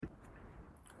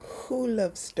Who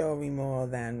loves story more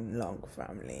than Long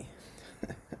Family?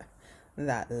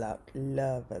 That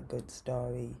love a good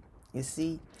story. You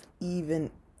see,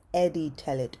 even Eddie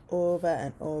tell it over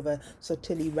and over, so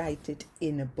till he write it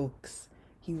in a books.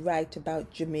 He write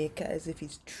about Jamaica as if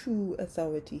he's true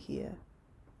authority here.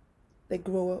 They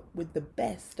grow up with the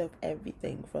best of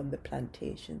everything from the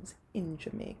plantations in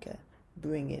Jamaica,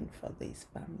 bringing for this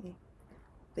family.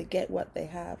 They get what they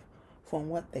have from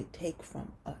what they take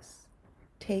from us,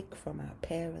 take from our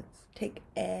parents, take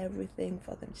everything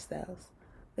for themselves.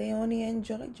 They only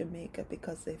enjoy Jamaica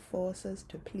because they force us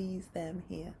to please them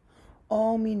here.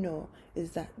 All we know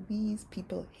is that these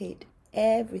people hate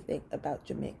everything about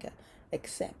Jamaica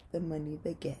except the money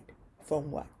they get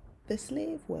from what? The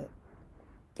slave work.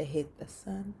 They hate the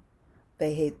sun.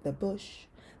 They hate the bush.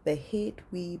 They hate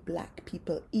we black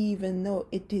people, even though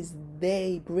it is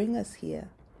they bring us here.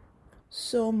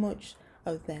 So much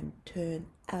of them turn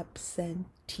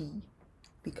absentee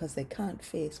because they can't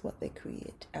face what they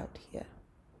create out here.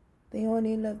 They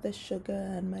only love the sugar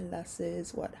and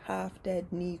molasses what half-dead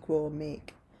Negro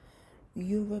make.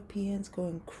 Europeans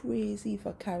going crazy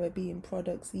for Caribbean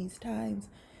products these times.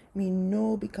 Me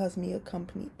know because me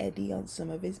accompany Eddie on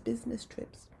some of his business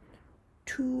trips.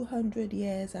 200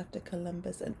 years after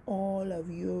Columbus and all of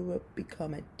Europe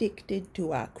become addicted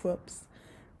to our crops,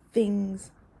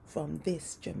 things from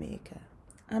this Jamaica.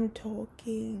 I'm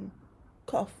talking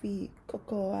coffee,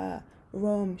 cocoa,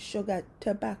 rum, sugar,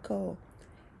 tobacco.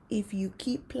 If you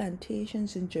keep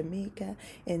plantations in Jamaica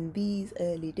in these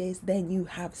early days, then you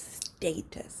have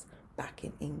status back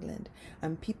in England.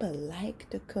 And people like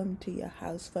to come to your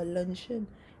house for luncheon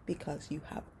because you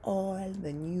have all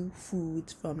the new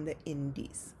foods from the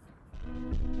Indies.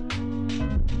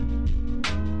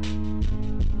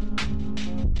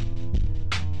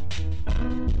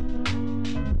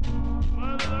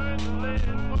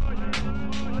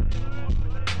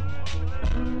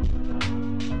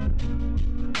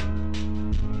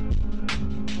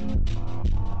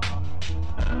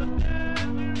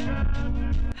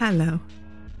 Hello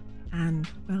and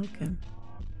welcome.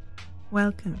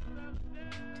 Welcome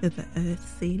to the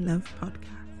Earth, Sea, Love podcast.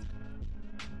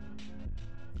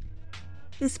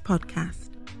 This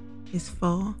podcast is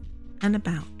for and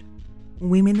about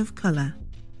women of colour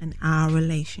and our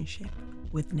relationship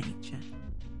with nature.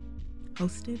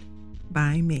 Hosted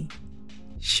by me,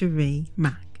 Cherie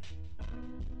Mack.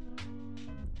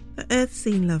 The Earth,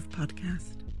 Sea, Love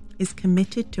podcast is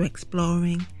committed to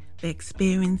exploring the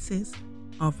experiences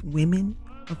of women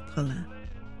of colour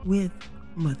with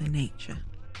Mother Nature.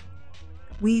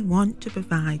 We want to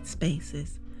provide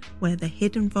spaces where the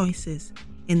hidden voices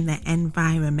in the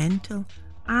environmental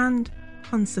and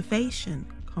conservation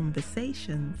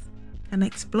conversations can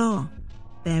explore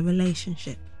their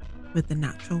relationship with the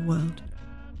natural world.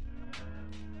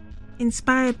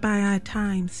 Inspired by our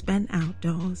time spent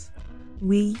outdoors,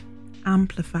 we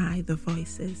amplify the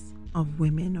voices of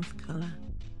women of colour,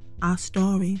 our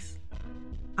stories,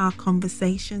 our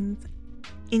conversations,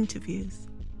 interviews,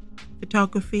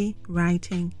 photography,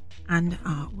 writing, and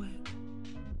artwork.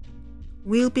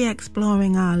 We'll be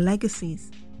exploring our legacies,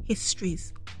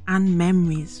 histories, and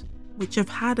memories which have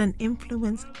had an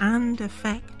influence and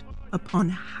effect upon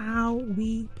how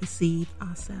we perceive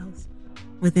ourselves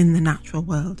within the natural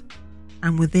world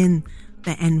and within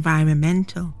the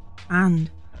environmental and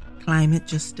climate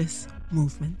justice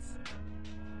movements.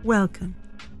 Welcome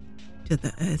to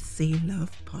the Earth, Sea,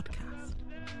 Love podcast.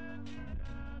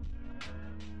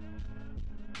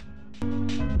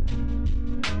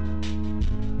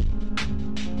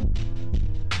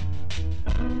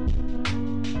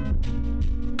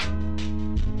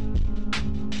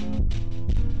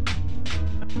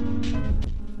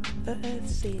 The Earth,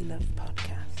 Sea, Love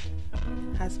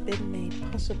podcast has been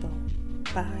made possible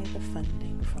by the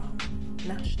funding from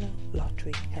National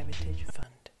Lottery Heritage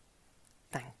Fund.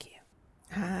 Thank you.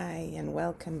 Hi, and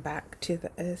welcome back to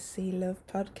the Earth, Sea, Love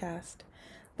podcast.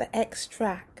 The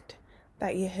extract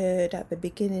that you heard at the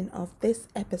beginning of this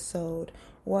episode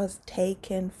was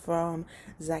taken from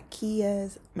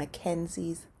Zakiya's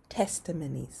Mckenzie's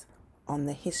Testimonies on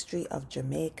the History of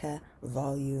Jamaica,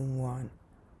 Volume 1.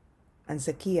 And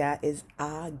Zakiya is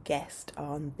our guest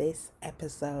on this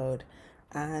episode,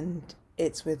 and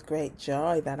it's with great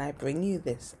joy that I bring you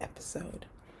this episode.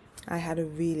 I had a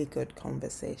really good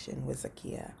conversation with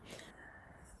Zakiya.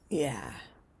 Yeah,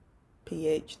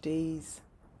 PhDs,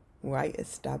 white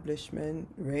establishment,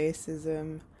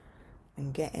 racism,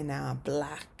 and getting our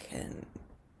black and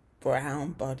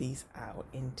brown bodies out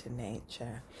into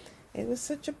nature. It was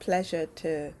such a pleasure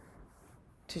to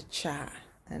chat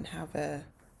and have a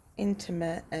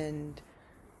intimate and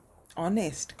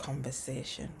honest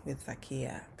conversation with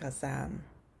Zakiya, because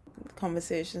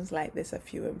conversations like this are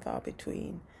few and far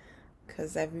between,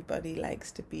 because everybody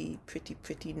likes to be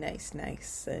pretty nice,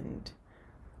 and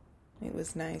it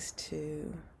was nice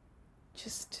to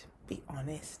just be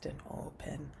honest and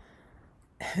open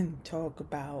and talk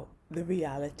about the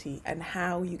reality and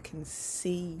how you can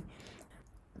see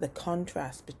the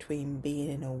contrast between being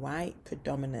in a white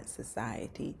predominant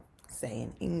society, say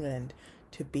in England,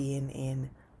 to being in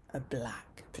a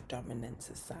black predominant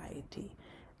society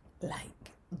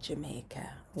like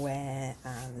Jamaica, where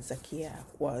Zakiya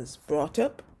was brought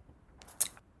up.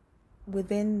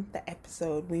 Within the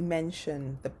episode, we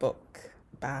mentioned the book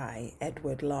by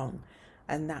Edward Long,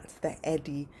 and that's the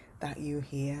Eddie that you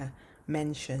hear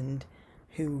mentioned,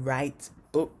 who writes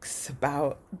books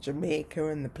about Jamaica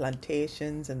and the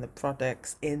plantations and the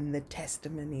products in the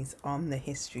Testimonies on the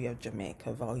History of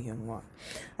Jamaica, Volume 1.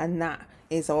 And that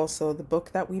is also the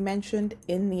book that we mentioned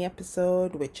in the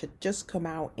episode, which had just come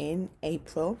out in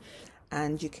April.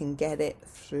 And you can get it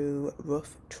through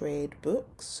Rough Trade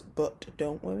Books. But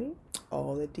don't worry,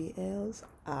 all the details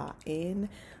are in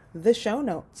the show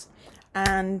notes.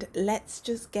 And let's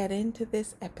just get into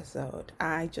this episode.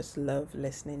 I just love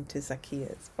listening to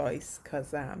Zakiya's voice,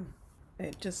 because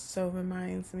it just so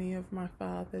reminds me of my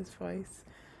father's voice,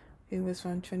 who was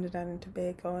from Trinidad and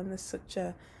Tobago, and there's such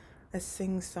a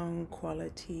sing-song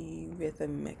quality,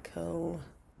 rhythmical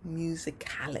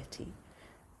musicality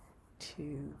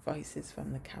to voices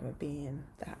from the Caribbean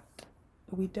that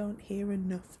we don't hear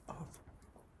enough of.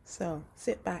 So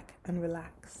sit back and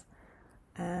relax,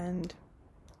 and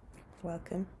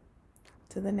welcome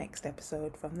to the next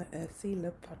episode from the Earth Sea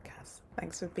Love podcast.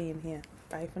 Thanks for being here.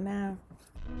 Bye for now.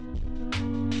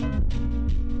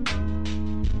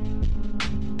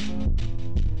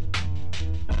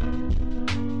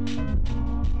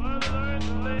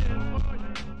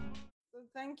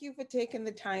 Thank you for taking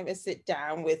the time to sit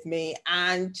down with me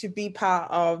and to be part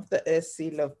of the Earth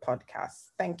Sea Love podcast.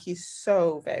 Thank you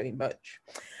so very much.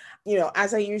 You know,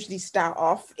 as I usually start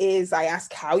off is I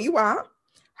ask how you are.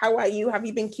 How are you? Have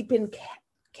you been keeping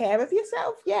care of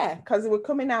yourself? Yeah, because we're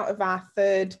coming out of our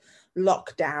third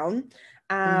lockdown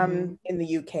in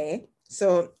the UK.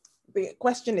 So the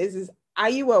question is,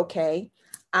 are you okay?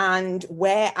 And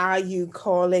where are you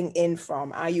calling in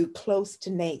from? Are you close to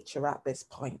nature at this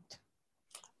point?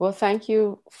 Well, thank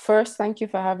you. First, thank you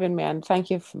for having me, and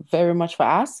thank you very much for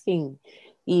asking.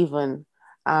 Even,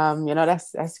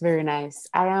 that's very nice.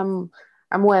 I'm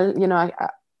well.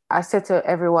 I said to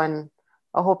everyone,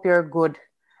 I hope you're good,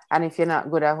 and if you're not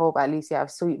good, I hope at least you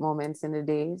have sweet moments in the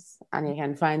days, and you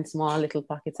can find small little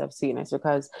pockets of sweetness.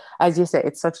 Because, as you said,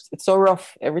 it's so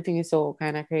rough. Everything is so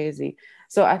kind of crazy.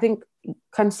 So I think,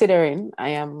 considering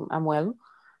I'm well.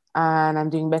 And I'm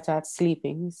doing better at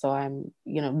sleeping. So I'm,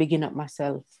 bigging up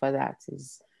myself for that,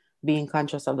 is being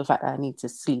conscious of the fact that I need to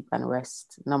sleep and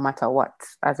rest no matter what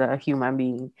as a human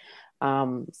being.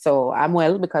 So I'm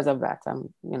well because of that.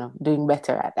 I'm, doing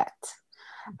better at that.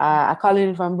 I call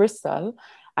in from Bristol,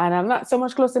 and I'm not so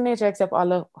much close to nature except all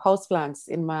the houseplants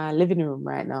in my living room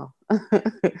right now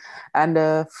and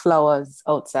the flowers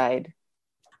outside.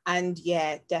 And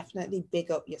yeah, definitely big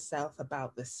up yourself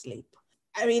about the sleep.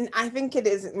 I mean, I think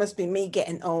it must be me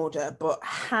getting older, but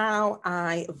how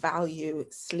I value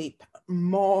sleep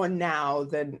more now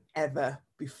than ever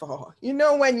before. You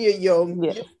know, when you're young,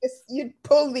 Yeah. you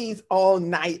pull these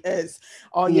all-nighters,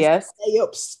 or you stay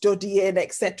up studying,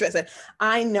 etc.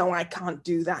 I know I can't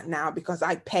do that now because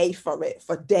I pay for it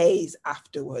for days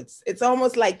afterwards. It's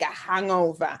almost like a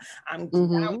hangover. I'm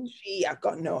grouchy, I've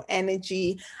got no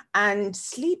energy, and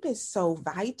sleep is so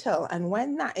vital. And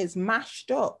when that is mashed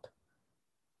up,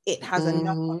 it has a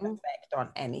knock-on effect on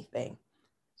anything.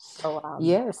 So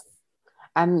yes.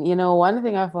 And one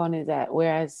thing I found is that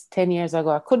whereas 10 years ago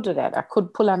I could do that, I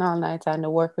could pull an all-nighter and the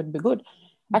work would be good.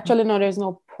 Actually, no, there's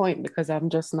no point, because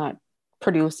I'm just not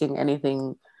producing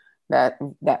anything that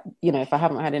if I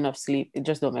haven't had enough sleep, it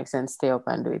just don't make sense. Stay up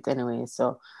and do it anyway.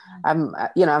 So I'm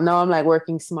like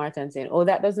working smart and saying, oh,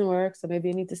 that doesn't work, so maybe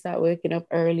you need to start waking up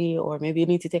early, or maybe you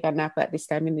need to take a nap at this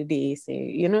time in the day.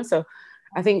 So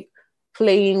I think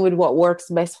playing with what works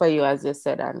best for you, as you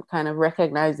said, and kind of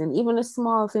recognizing even the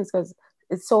small things, because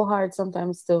it's so hard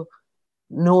sometimes to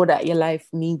know that your life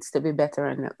needs to be better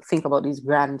and think about these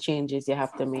grand changes you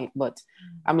have to make. But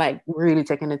I'm like really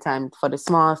taking the time for the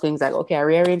small things, like, okay, I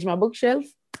rearrange my bookshelf,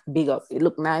 big up, it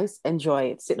look nice, enjoy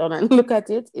it, sit down and look at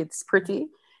it, it's pretty,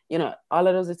 all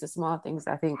of those, it's the small things.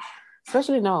 I think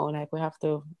especially now, like we have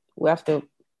to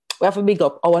big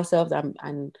up ourselves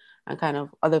and kind of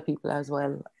other people as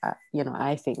well,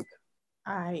 I think.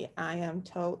 I am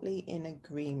totally in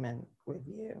agreement with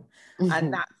you.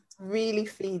 And that really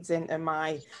feeds into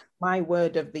my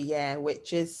word of the year,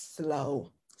 which is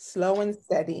slow, slow and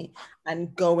steady,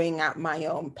 and going at my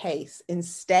own pace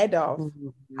instead of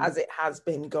as it has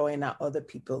been going at other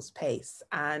people's pace,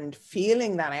 and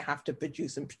feeling that I have to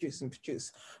produce and produce and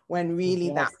produce when really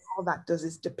that Yes. all that does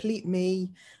is deplete me,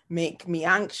 make me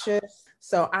anxious.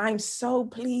 So I'm so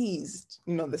pleased,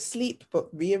 the sleep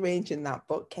book, rearranging that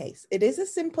bookcase. It is a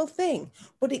simple thing,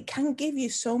 but it can give you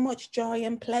so much joy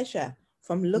and pleasure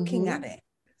from looking at it.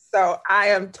 So I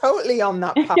am totally on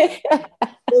that path.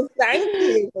 Well, thank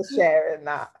you for sharing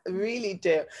that. I really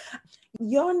do.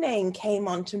 Your name came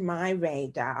onto my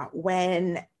radar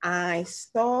when I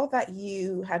saw that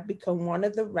you had become one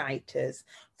of the writers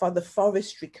for the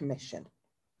Forestry Commission.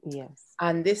 Yes.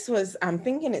 And this was, I'm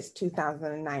thinking it's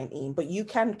 2019, but you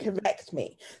can correct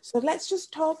me. So let's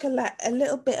just talk a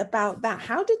little bit about that.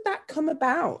 How did that come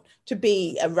about to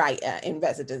be a writer in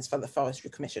residence for the Forestry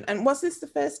Commission? And was this the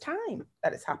first time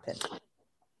that it's happened?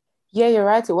 Yeah, you're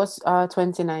right. It was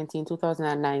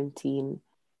 2019,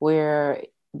 where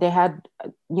they had,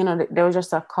 there was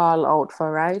just a call out for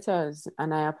writers,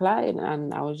 and I applied,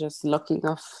 and I was just lucky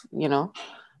enough,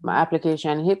 my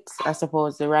application hit, I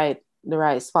suppose, the right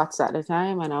spots at the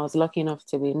time, and I was lucky enough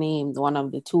to be named one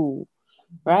of the two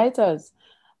writers.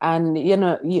 And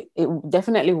it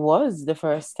definitely was the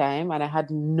first time, and I had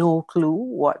no clue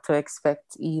what to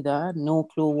expect either, no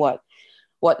clue what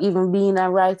even being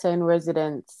a writer in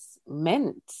residence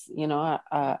meant,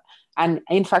 and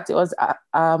in fact, it was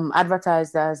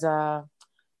advertised as a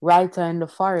writer in the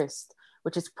forest,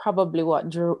 which is probably what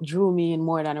drew me in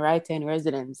more than a writer in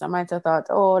residence. I might have thought,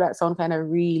 oh, that sounds kind of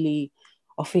really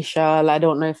official. I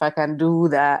don't know if I can do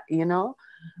that.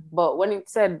 But when it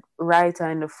said writer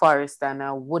in the forest and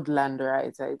a woodland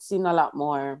writer, it seemed a lot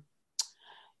more.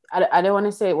 I don't want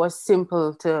to say it was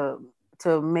simple to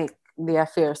make the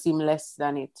affair seem less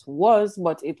than it was,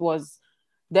 but it was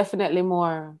definitely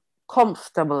more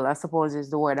comfortable, I suppose is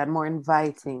the word, and more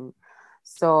inviting.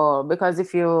 So because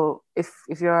if you're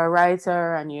a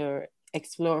writer and you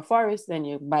explore forest, then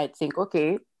you might think,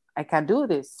 okay, I can do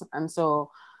this. And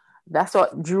so that's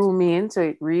what drew me into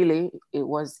it, really. It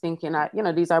was thinking that,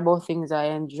 these are both things I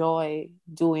enjoy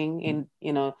doing, in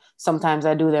sometimes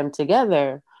I do them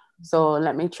together, so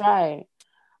let me try.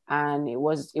 And it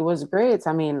was great.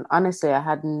 I mean, honestly, I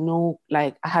had no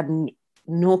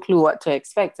clue what to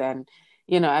expect. And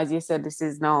as you said, this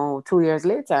is now 2 years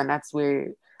later, and that's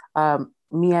where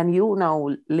me and you now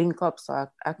link up. So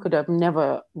I could have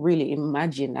never really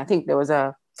imagined. I think there was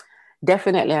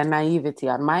definitely a naivety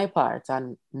on my part,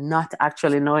 and not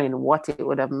actually knowing what it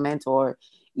would have meant, or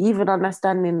even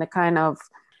understanding the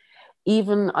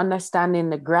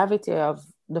gravity of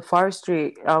the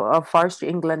forestry of forestry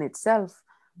England itself,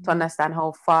 to understand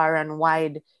how far and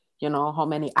wide, how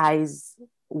many eyes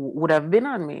would have been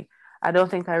on me. I don't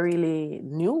think I really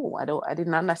knew. I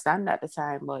didn't understand at the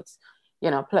time, but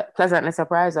pleasantly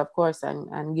surprised, of course,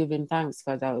 and giving thanks,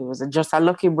 because it was just a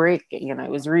lucky break. It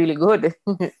was really good.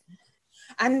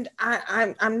 And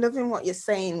I'm loving what you're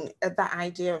saying, that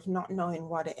idea of not knowing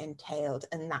what it entailed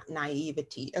and that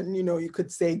naivety. And, you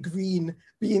could say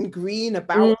being green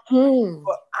about it.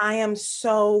 But I am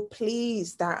so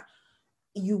pleased that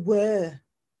you were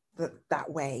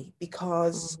that way,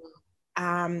 because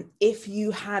if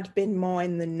you had been more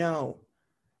in the know,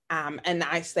 and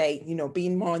I say,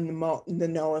 being more in the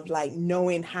know of like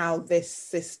knowing how this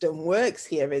system works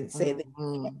here in, say, the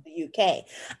UK,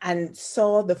 and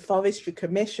saw the Forestry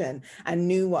Commission and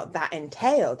knew what that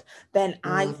entailed, then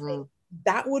I think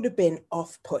that would have been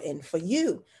off-putting for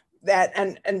you. That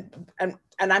and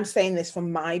I'm saying this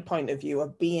from my point of view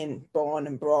of being born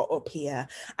and brought up here,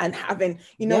 and having,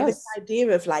 Yes. this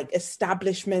idea of like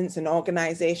establishments and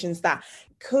organizations that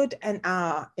could and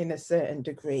are in a certain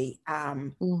degree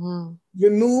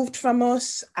removed from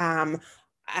us, a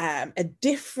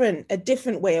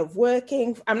different way of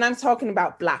working. I mean, I'm talking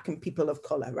about Black and people of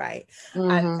color, right?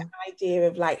 And the idea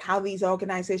of like how these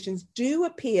organizations do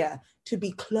appear to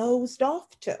be closed off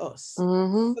to us.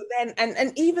 So then,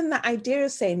 and even the idea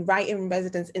of saying writer in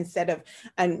residence instead of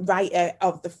and writer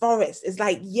of the forest is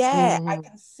like, I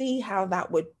can see how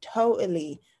that would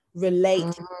totally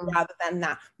relate, rather than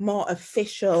that more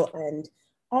official and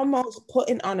almost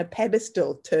putting on a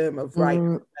pedestal term of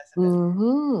writer in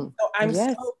residence. So I'm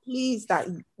so pleased that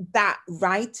that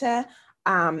writer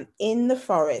in the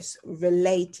forest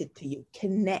related to you,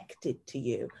 connected to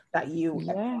you, that you.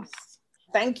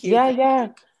 Thank you. Yeah.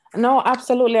 No,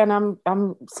 absolutely. And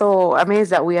I'm so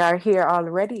amazed that we are here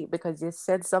already, because you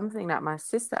said something that my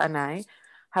sister and I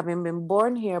having been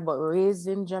born here but raised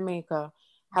in Jamaica,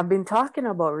 have been talking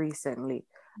about recently.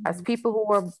 As people who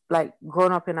were like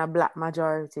grown up in a Black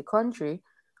majority country,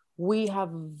 we have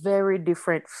very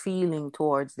different feeling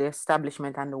towards the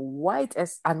establishment and the white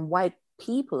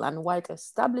people and white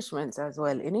establishments as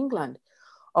well in England.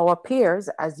 Our peers,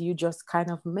 as you just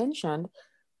kind of mentioned,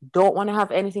 don't want to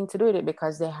have anything to do with it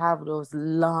because they have those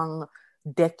long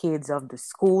decades of the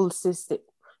school system.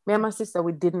 Me and my sister,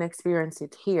 we didn't experience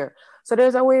it here. So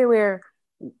there's a way where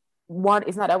one,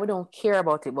 it's not that we don't care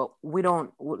about it, but we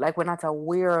don't, like, we're not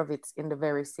aware of it in the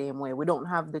very same way. We don't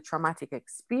have the traumatic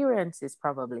experiences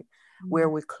probably where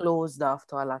we closed off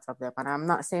to a lot of them. And I'm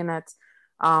not saying that,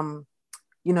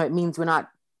 it means we're not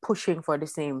pushing for the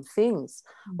same things,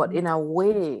 but in a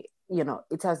way,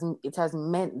 it has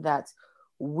meant that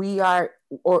we are,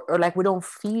 or like, we don't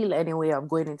feel any way of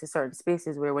going into certain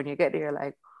spaces where when you get there,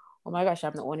 like, oh my gosh,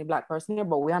 I'm the only Black person here,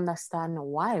 but we understand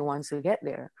why once we get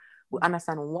there. We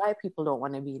understand why people don't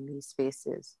want to be in these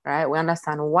spaces, right? We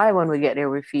understand why when we get there,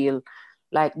 we feel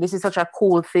like this is such a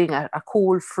cool thing, a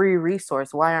cool free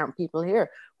resource. Why aren't people here?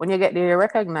 When you get there, you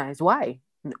recognize why.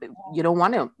 You don't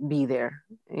want to be there,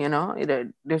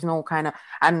 there's no kind of,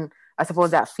 and I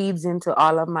suppose that feeds into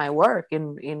all of my work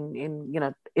in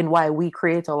why we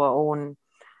create our own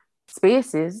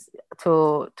spaces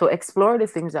to explore the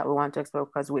things that we want to explore,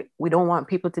 because we don't want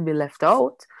people to be left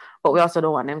out, but we also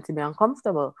don't want them to be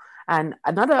uncomfortable. And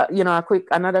another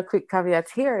quick caveat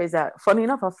here is that, funny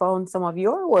enough, I found some of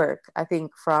your work, I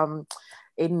think, from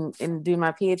in doing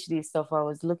my PhD stuff. I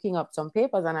was looking up some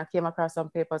papers and I came across some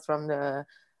papers from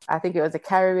I think it was the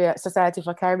Caribbean Society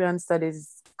for Caribbean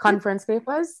Studies conference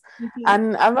papers.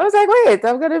 And I was like, wait,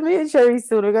 I'm going to meet Sherry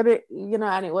soon. We're going to,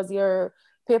 and it was your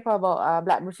paper about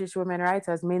Black British women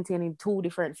writers maintaining two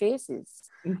different faces.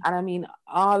 And I mean,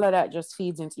 all of that just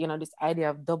feeds into, this idea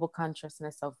of double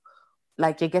consciousness of,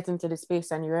 like, you get into the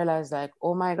space and you realize, like,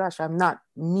 oh my gosh, I'm not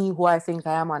me who I think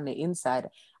I am on the inside.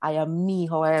 I am me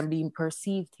how I am being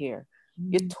perceived here.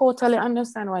 You totally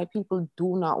understand why people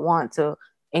do not want to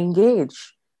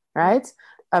engage, right?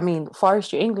 I mean,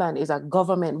 Forestry England is a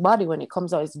government body. When it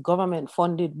comes out, it's government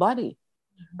funded body,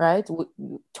 right? We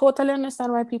totally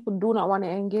understand why people do not want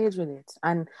to engage with it.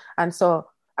 And so,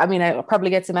 I mean, I probably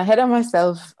getting ahead of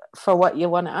myself for what you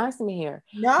want to ask me here.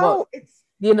 No, but, it's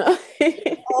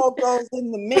it all goes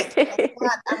in the mix.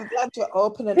 I'm glad you're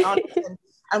open and honest,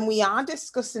 and we are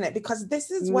discussing it, because this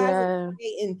is why we're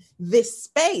creating this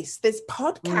space, this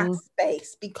podcast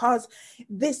space, because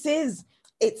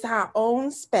it's our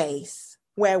own space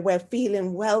where we're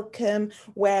feeling welcome,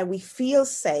 where we feel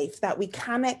safe, that we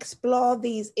can explore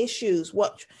these issues,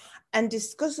 and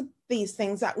discuss these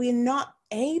things that we're not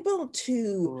able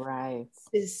to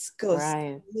discuss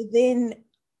within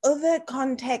other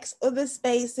contexts, other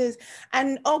spaces.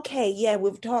 And okay, yeah,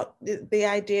 we've talked the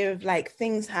idea of, like,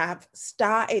 things have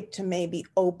started to maybe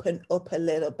open up a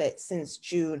little bit since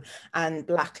June and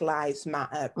Black Lives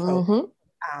Matter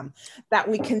that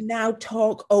we can now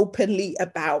talk openly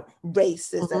about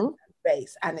racism and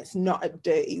race, and it's not a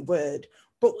dirty word.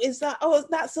 But is that,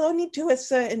 that's only to a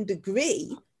certain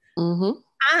degree.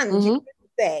 And you could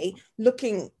say,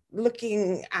 looking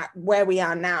at where we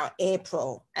are now,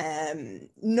 April,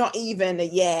 not even a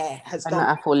year has gone.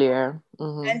 Not a full year.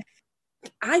 And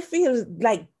I feel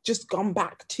like just gone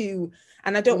back to,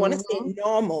 and I don't want to say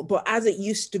normal, but as it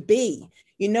used to be,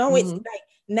 it's like,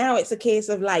 now it's a case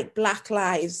of, like, Black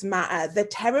Lives Matter, the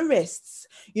terrorists,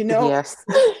 Yes.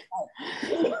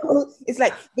 It's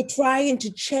like they're trying to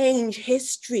change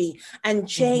history and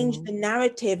change the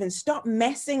narrative and stop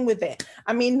messing with it.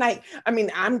 I mean,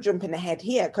 I'm jumping ahead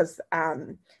here because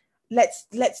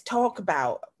let's talk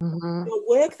about the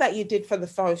work that you did for the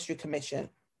Forestry Commission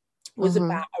was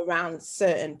about around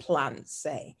certain plants,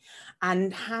 say,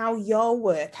 and how your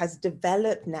work has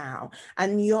developed now,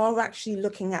 and you're actually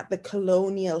looking at the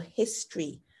colonial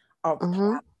history of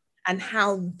plants and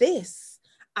how this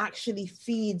actually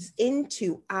feeds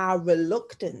into our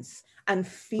reluctance and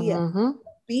fear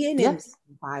being in this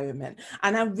environment.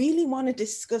 And I really want to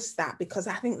discuss that, because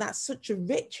I think that's such a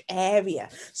rich area.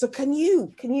 So can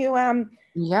you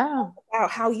talk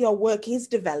about how your work is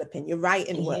developing, your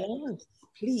writing work?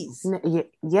 Please.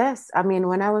 Yes. I mean,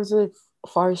 when I was with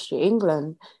Forestry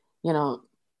England,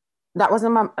 that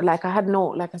wasn't I had no,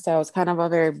 like I said, I was kind of a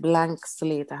very blank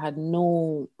slate. I had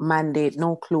no mandate,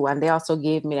 no clue. And they also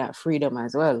gave me that freedom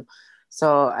as well.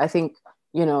 So I think,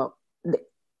 what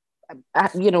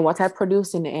I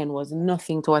produced in the end was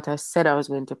nothing to what I said I was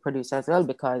going to produce as well,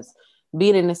 because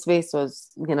being in the space was,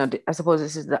 I suppose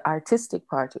this is the artistic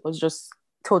part. It was just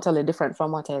totally different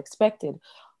from what I expected.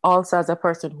 Also, as a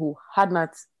person who had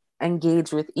not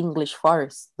engage with English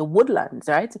forests, the woodlands,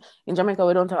 right? In Jamaica,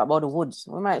 we don't talk about the woods.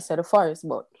 We might say the forest,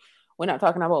 but we're not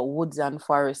talking about woods and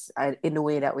forests in the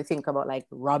way that we think about like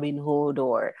Robin Hood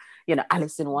or,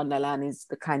 Alice in Wonderland is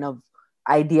the kind of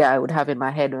idea I would have in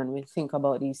my head when we think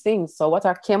about these things. So what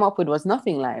I came up with was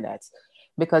nothing like that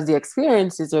because the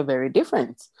experiences were very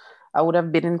different. I would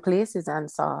have been in places and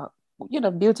saw,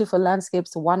 beautiful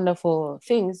landscapes, wonderful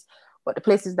things, but the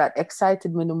places that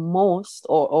excited me the most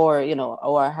or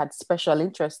I had special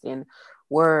interest in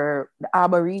were the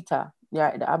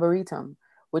the arboretum,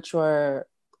 which were,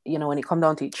 when it come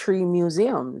down to tree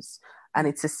museums. And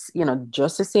it's,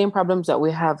 just the same problems that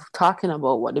we have talking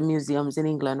about what the museums in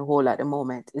England hold at the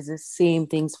moment is the same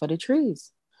things for the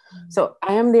trees. So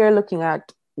I am there looking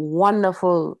at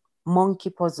wonderful monkey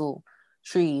puzzle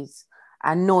trees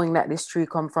and knowing that this tree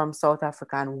come from South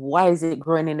Africa and why is it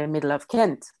growing in the middle of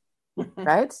Kent,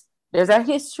 right? There's a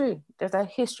history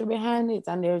behind it.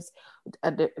 And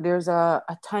there's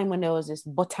a time when there was this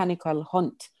botanical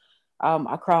hunt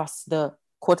across the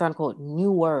quote unquote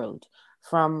new world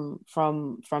from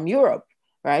Europe,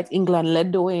 right? England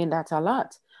led the way in that a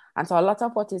lot. And so a lot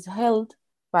of what is held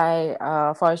by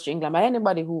Forestry England, by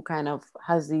anybody who kind of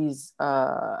has these,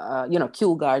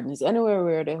 Kew Gardens, anywhere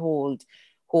where they hold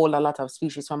a lot of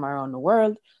species from around the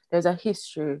world, there's a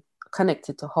history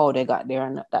connected to how they got there.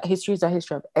 And that history is a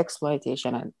history of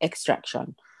exploitation and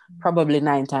extraction, probably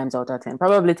 9 times out of 10,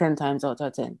 probably 10 times out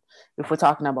of 10, if we're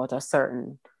talking about a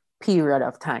certain period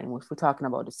of time, if we're talking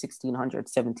about the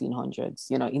 1600s,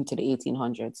 1700s, into the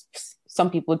 1800s, some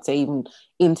people would say even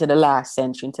into the last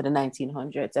century, into the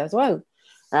 1900s as well,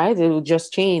 right? It will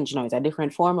just change. It's a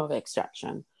different form of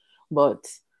extraction. But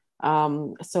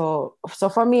so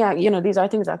for me, these are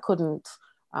things I couldn't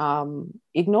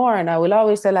ignore. And I will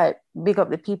always say, like, big up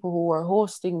the people who were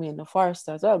hosting me in the forest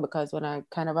as well, because when I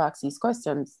kind of asked these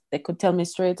questions, they could tell me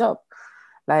straight up,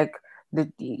 like,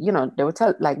 they would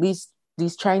tell, like, these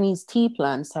Chinese tea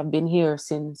plants have been here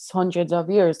since hundreds of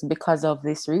years because of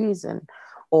this reason.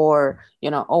 Or,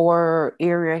 our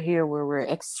area here where we're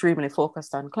extremely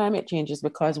focused on climate change is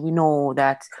because we know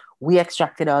that we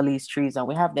extracted all these trees and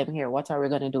we have them here. What are we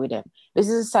going to do with them? This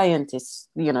is a scientist,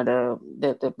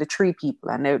 the tree people,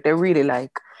 and they're really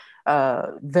like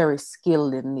very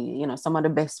skilled in the, some of the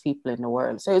best people in the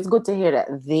world. So it's good to hear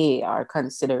that they are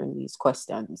considering these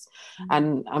questions.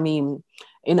 And I mean,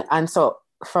 and so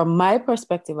from my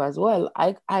perspective as well,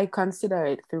 I consider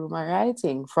it through my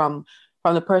writing from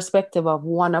the perspective of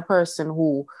a person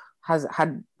who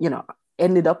had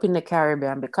ended up in the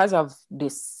Caribbean because of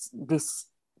this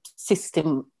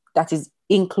system that is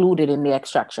included in the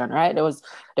extraction, right? There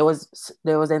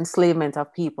was enslavement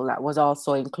of people that was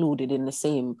also included in the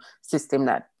same system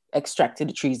that extracted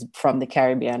the trees from the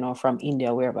Caribbean or from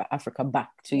India, wherever, Africa, back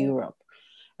to Europe,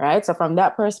 right? So from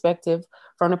that perspective,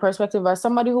 from the perspective of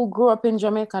somebody who grew up in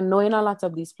Jamaica, knowing a lot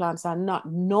of these plants and not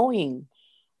knowing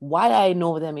why I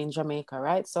know them in Jamaica,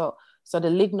 right? So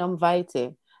the lignum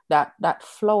vitae, that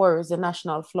flower is the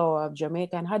national flower of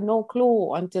Jamaica, and had no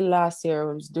clue until last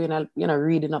year. I was doing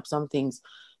reading up some things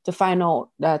to find out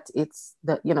that it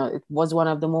was one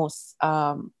of the most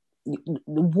the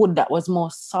wood that was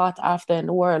most sought after in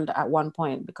the world at one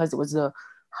point, because it was the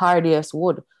hardiest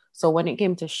wood. So when it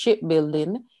came to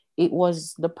shipbuilding, it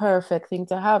was the perfect thing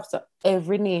to have. So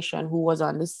every nation who was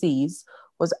on the seas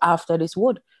was after this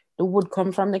wood. The wood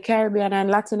come from the Caribbean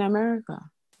and Latin America,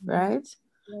 right?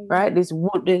 Yeah. Right. This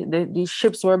wood, these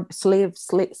ships were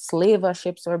slaver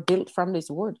ships were built from this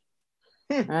wood,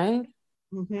 right?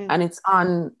 Mm-hmm. And it's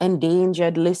on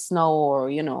endangered list now, or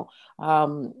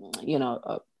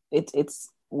it's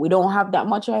we don't have that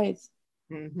much of it.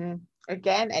 Mm-hmm.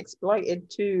 Again, exploited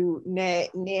to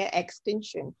near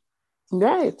extinction.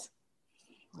 Right.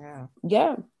 Yeah.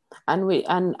 Yeah. And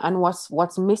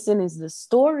what's missing is the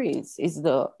stories, is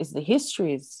the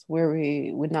histories, where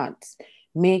we're not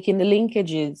making the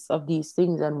linkages of these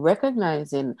things and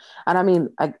recognizing. And I mean,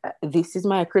 this is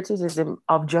my criticism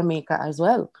of Jamaica as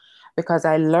well, because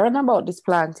I learned about this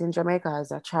plant in Jamaica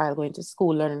as a child, going to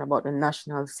school, learning about the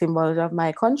national symbols of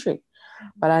my country,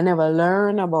 but I never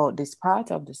learned about this part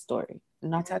of the story,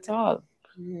 not at all.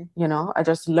 Mm-hmm. I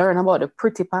just learned about the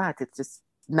pretty part. It's just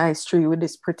nice tree with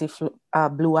this pretty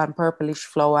blue and purplish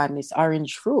flower and this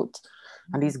orange fruit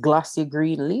and these glossy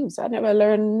green leaves. I never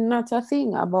learned not a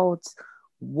thing about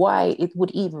why it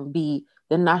would even be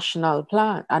the national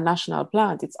plant.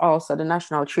 It's also the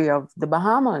national tree of the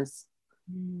Bahamas.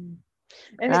 And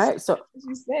right? It's, so, as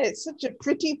you said, it's such a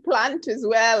pretty plant as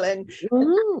well. And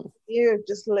you're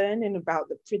just learning about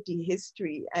the pretty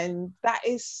history, and that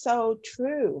is so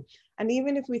true. And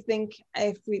even if we think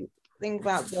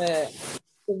about the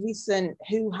the recent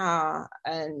hoo-ha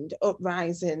and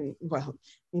uprising, well,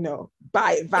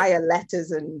 via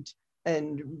letters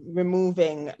and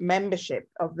removing membership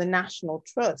of the National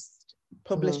Trust,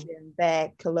 publishing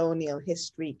their colonial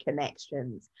history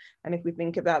connections. And if we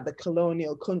think about the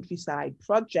Colonial Countryside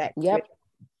Project with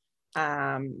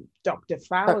Dr.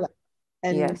 Fowler,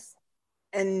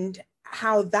 and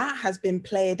how that has been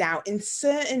played out in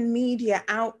certain media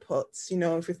outputs,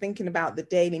 if you're thinking about the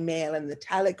Daily Mail and the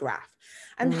Telegraph,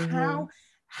 and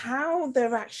how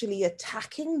they're actually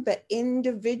attacking the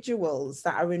individuals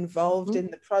that are involved in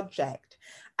the project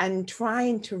and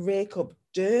trying to rake up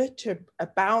dirt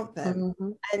about them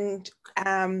and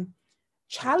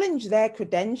challenge their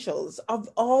credentials of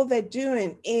all they're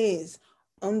doing is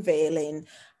unveiling,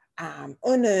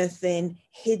 unearthing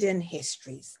hidden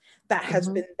histories that has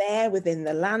been there within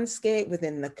the landscape,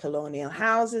 within the colonial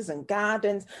houses and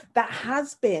gardens, that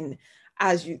has been,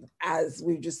 as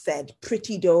we've just said,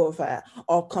 prettied over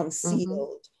or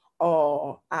concealed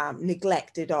or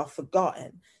neglected or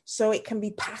forgotten. So it can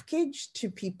be packaged to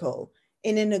people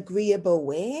in an agreeable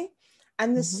way.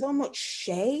 And there's so much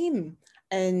shame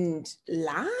and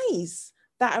lies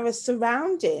that are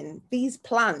surrounding these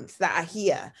plants that are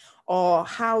here, or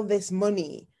how this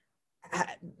money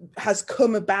has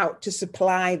come about to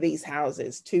supply these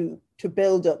houses, to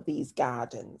build up these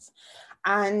gardens.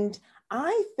 And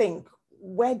I think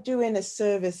we're doing a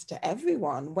service to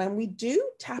everyone when we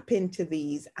do tap into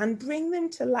these and bring them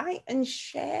to light and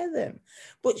share them,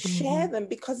 but share them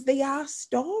because they are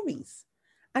stories.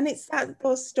 And it's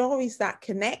those stories that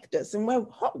connect us, and we're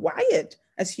hot-wired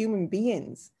as human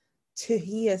beings to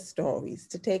hear stories,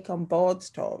 to take on board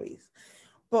stories.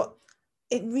 But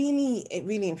it really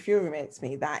infuriates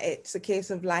me that it's a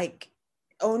case of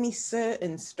only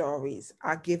certain stories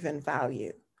are given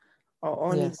value,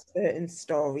 or only certain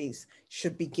stories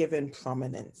should be given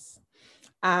prominence.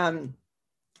 And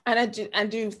I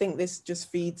do think this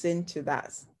just feeds into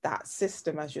that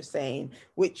system, as you're saying,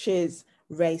 which is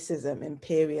racism,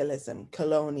 imperialism,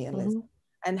 colonialism,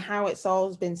 and how it's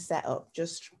always been set up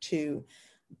just to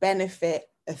benefit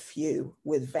a few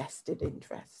with vested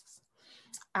interests.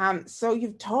 So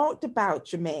you've talked about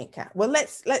Jamaica. Well,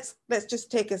 let's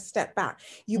just take a step back.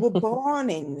 You were born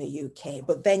in the UK,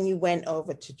 but then you went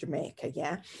over to Jamaica,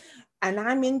 yeah? And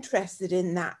I'm interested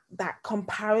in that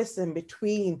comparison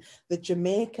between the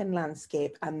Jamaican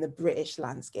landscape and the British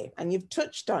landscape. And you've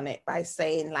touched on it by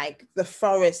saying the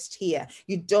forest here.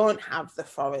 You don't have the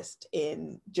forest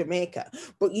in Jamaica,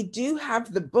 but you do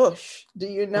have the bush, do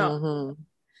you know?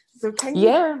 So can you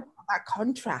talk about that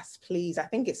contrast, please? I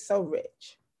think it's so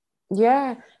rich.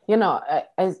 Yeah,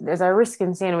 there's a risk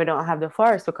in saying we don't have the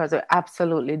forest, because we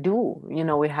absolutely do.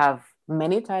 We have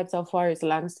many types of forest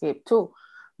landscape too.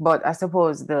 But I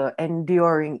suppose the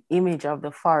enduring image of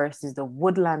the forest is the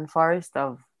woodland forest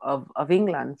of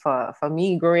England for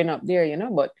me growing up there,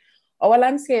 But our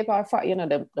landscape are,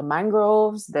 the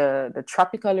mangroves, the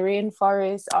tropical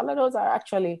rainforest, all of those are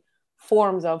actually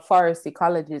forms of forest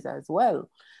ecologies as well,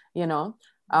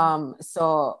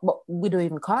 So, but we don't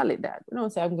even call it that. We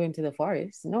don't say I'm going to the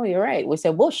forest. No, you're right. We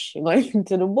say bush. You're going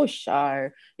into the bush,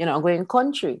 or, going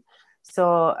country.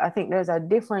 So I think there's a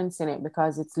difference in it,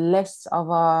 because it's less of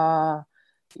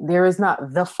there is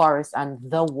not the forest and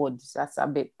the woods.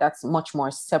 That's much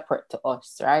more separate to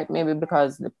us, right? Maybe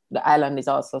because the island is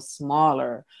also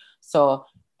smaller. So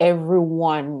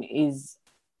everyone is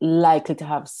likely to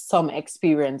have some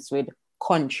experience with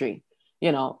country,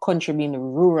 country being the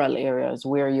rural areas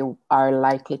where you are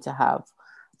likely to have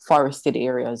forested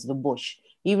areas, the bush.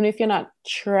 Even if you're not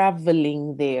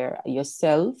traveling there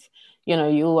yourself,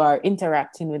 you are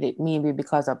interacting with it maybe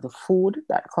because of the food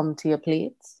that come to your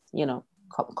plates,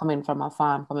 coming from a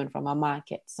farm, coming from a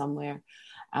market somewhere.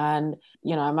 And,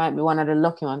 I might be one of the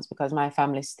lucky ones because my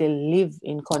family still live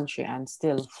in country and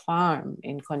still farm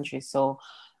in country. So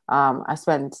I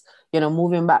spent,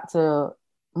 moving back to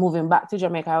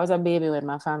Jamaica. I was a baby when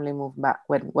my family moved back,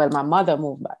 my mother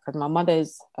moved back, because my mother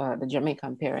is the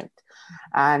Jamaican parent.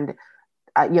 And,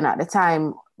 at the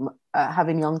time,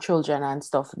 having young children and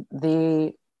stuff,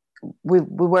 we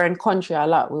were in country a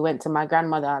lot. We went to my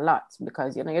grandmother a lot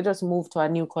because, you just moved to a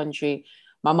new country.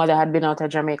 My mother had been out of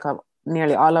Jamaica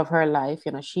nearly all of her life.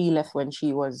 She left when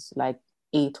she was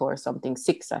 8 or something,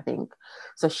 6, I think.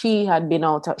 So she had been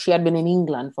in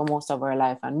England for most of her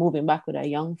life, and moving back with a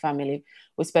young family,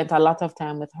 we spent a lot of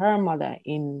time with her mother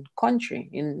in country,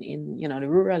 in the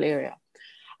rural area.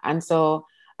 And so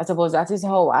I suppose that is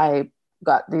how I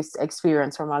got this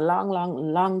experience from a long, long,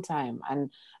 long time.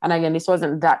 And again, this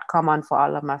wasn't that common for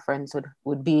all of my friends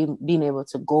would be being able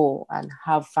to go and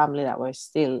have family that were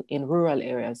still in rural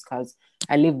areas, because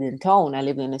I lived in town, I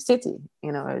lived in a city,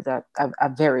 you know, a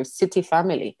very city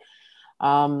family.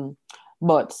 Um,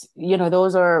 but you know,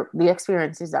 those are the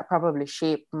experiences that probably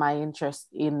shape my interest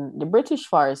in the British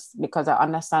forest, because I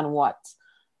understand what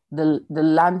the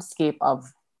landscape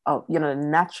of you know, the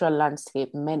natural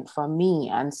landscape meant for me,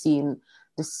 and seeing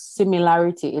the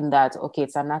similarity in that, okay,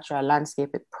 it's a natural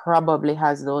landscape, it probably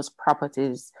has those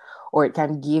properties, or it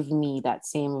can give me that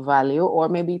same value, or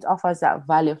maybe it offers that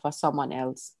value for someone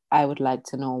else. I would like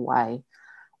to know why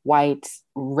it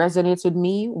resonates with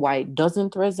me, why it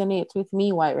doesn't resonate with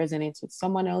me, why it resonates with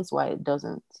someone else, why it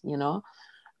doesn't, you know.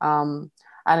 um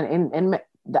and in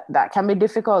that can be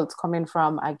difficult, coming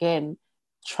from, again,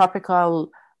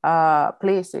 tropical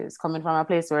places, coming from a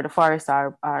place where the forests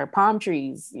are palm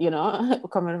trees, you know,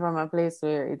 coming from a place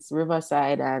where it's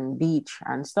riverside and beach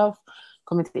and stuff,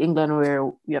 coming to England where,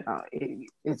 you know,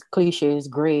 it's cliche, is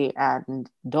gray and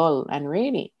dull and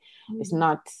rainy. It's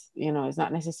not, you know, it's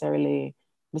not necessarily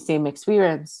the same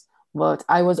experience, but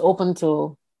I was open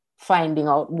to finding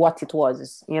out what it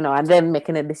was, you know, and then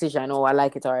making a decision, oh, I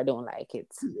like it or I don't like it.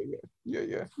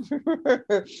 Yeah.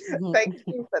 Thank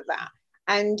you for that.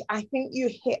 And I think you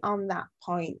hit on that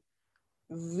point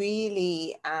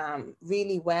really,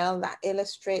 really well. That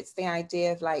illustrates the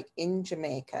idea of, like, in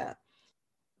Jamaica,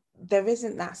 there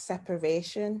isn't that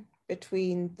separation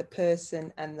between the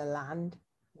person and the land,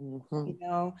 you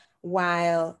know,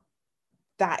 while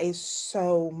that is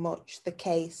so much the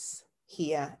case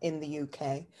here in the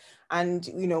UK. And,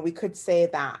 you know, we could say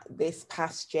that this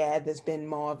past year there's been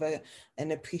more of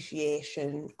an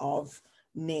appreciation of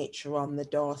nature on the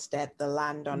doorstep, the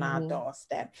land on our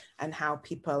doorstep, and how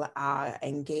people are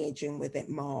engaging with it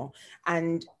more.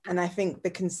 And I think they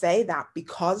can say that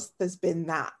because there's been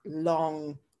that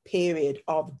long period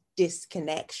of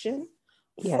disconnection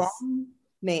from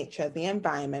nature, the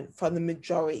environment, for the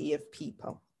majority of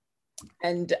people.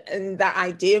 And that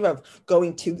idea of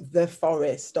going to the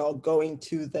forest or going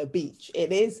to the beach,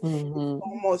 it's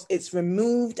almost, it's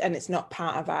removed and it's not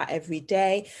part of our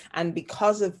everyday. And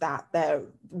because of that,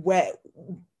 we're,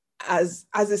 as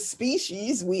a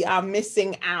species, we are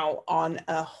missing out on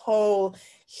a whole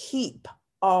heap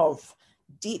of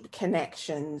deep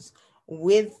connections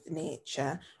with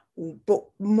nature, but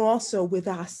more so with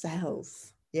ourselves.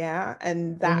 Yeah.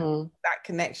 And that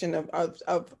connection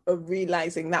of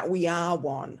realizing that we are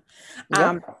one.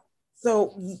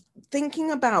 So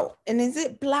thinking about, and is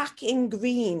it black and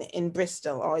green in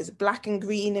Bristol, or is it black and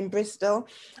green in Bristol?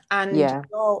 And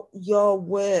your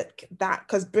work, that,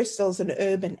 because Bristol's an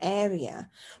urban area,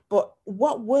 but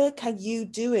what work are you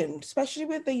doing, especially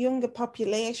with the younger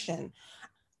population,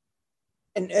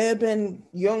 an urban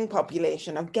young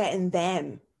population, of getting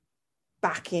them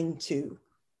back into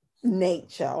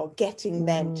nature, or getting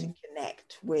them to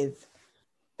connect with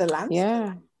the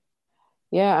landscape?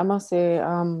 I must say,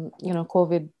 you know,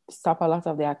 COVID stopped a lot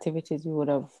of the activities we would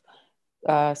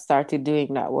have started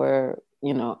doing, that were,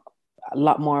 you know, a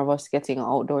lot more of us getting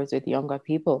outdoors with younger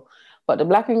people. But the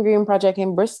Black and Green project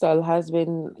in Bristol has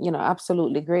been, you know,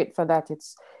 absolutely great for that.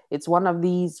 It's one of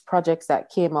these projects that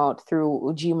came out through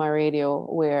Ujima Radio,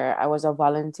 where I was a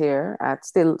volunteer at,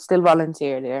 still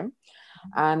volunteer there.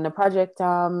 And the project,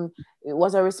 it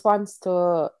was a response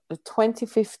to the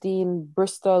 2015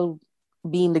 Bristol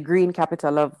being the green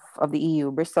capital of the EU.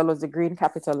 Bristol was the green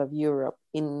capital of Europe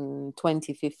in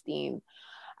 2015.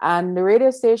 And the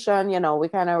radio station, you know, we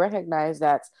kind of recognize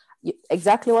that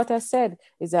exactly what I said,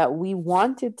 is that we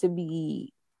wanted to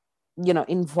be, you know,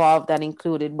 involved and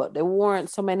included, but there weren't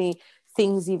so many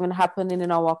things even happening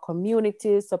in our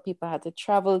communities. So people had to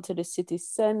travel to the city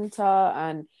center,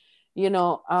 and, you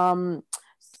know,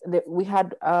 we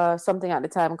had something at the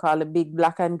time called the Big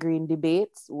Black and Green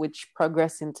Debate, which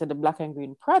progressed into the Black and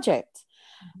Green Project.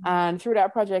 And through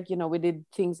that project, you know, we did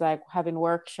things like having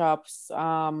workshops,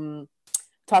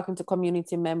 talking to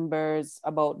community members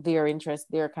about their interests,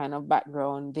 their kind of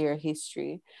background, their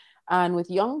history. And with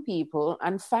young people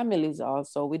and families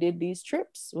also, we did these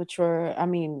trips, which were, I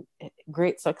mean,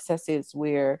 great successes,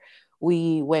 where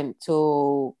we went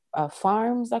to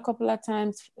farms a couple of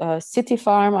times, city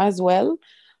farm as well,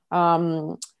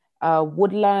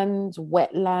 woodlands,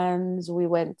 wetlands. We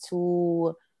went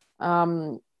to,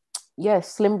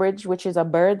 Slimbridge, which is a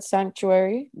bird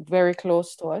sanctuary very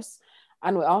close to us.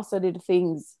 And we also did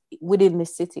things within the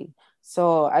city.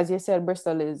 So as you said,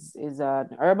 Bristol is an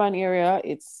urban area.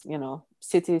 It's, you know,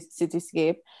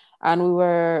 cityscape. And we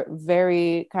were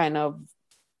very kind of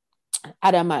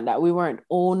adamant that we weren't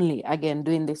only, again,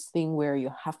 doing this thing where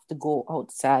you have to go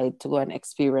outside to go and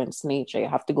experience nature. You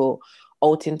have to go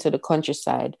out into the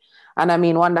countryside. And I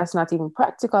mean, one, that's not even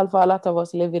practical for a lot of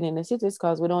us living in the cities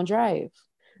because we don't drive,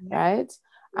 Yeah. right?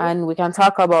 Yeah. And we can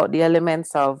talk about the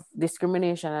elements of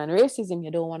discrimination and racism.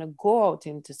 You don't want to go out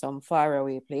into some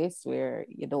faraway place where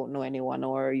you don't know anyone,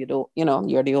 or you don't,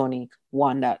 you're the only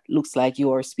one that looks like you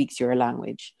or speaks your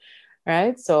language,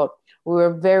 right? So we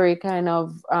were very kind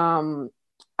of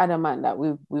adamant that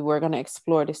we were going to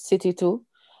explore the city too.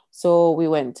 So we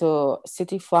went to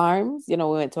city farms. We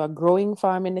went to a growing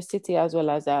farm in the city, as well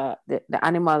as the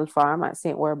animal farm at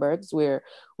St. Werburgh's, where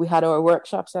we had our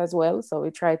workshops as well. So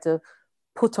we tried to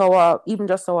put even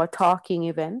just our talking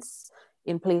events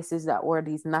in places that were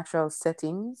these natural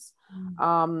settings.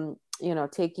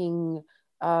 Taking,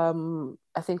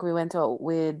 I think we went out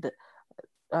with,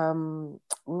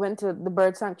 we went to the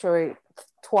bird sanctuary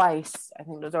twice. I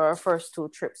think those are our first two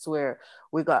trips where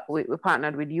we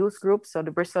partnered with youth groups. So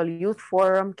the Bristol Youth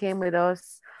Forum came with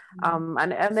us.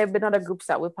 And there have been other groups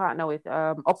that we partner with.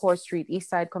 Upward Street East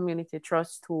Side Community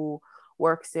Trust, who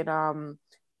works in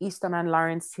Easton and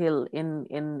Lawrence Hill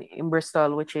in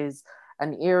Bristol, which is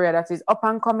an area that is up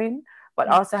and coming, but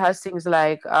also has things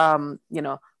like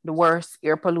the worst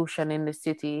air pollution in the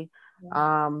city.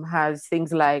 Has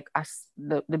things like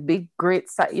the big great,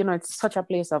 it's such a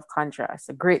place of contrast,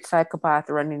 a great psychopath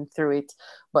running through it,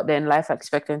 but then life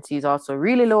expectancy is also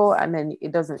really low. And then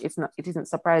it isn't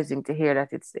surprising to hear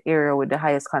that it's the area with the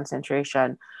highest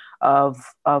concentration of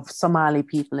Somali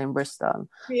people in Bristol.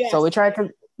 Yes. So we try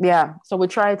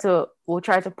to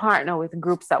partner with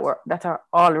groups that are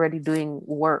already doing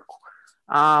work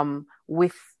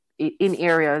in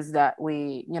areas that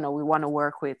we want to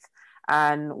work with.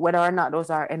 And whether or not those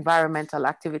are environmental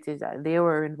activities that they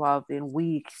were involved in,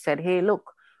 we said, hey,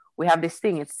 look, we have this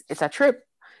thing. It's a trip,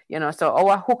 so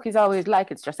our hook is always like,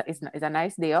 it's a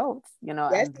nice day out,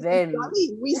 Yes, and then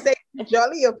jolly. We say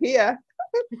jolly up here.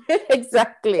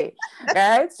 Exactly.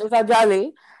 Right? It's just a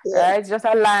jolly. Yes. Right? It's just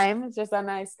a lime. It's just a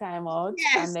nice time out.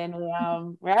 Yes. And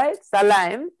then right? It's a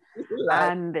lime.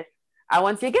 And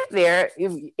once you get there,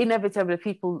 inevitably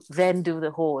people then do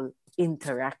the whole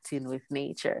interacting with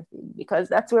nature thing, because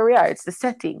that's where we are. It's the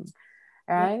setting.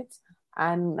 Right?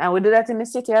 And we do that in the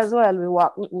city as well. We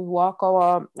walk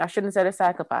our, I shouldn't say the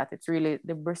psychopath, it's really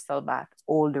the Bristol path,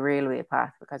 old railway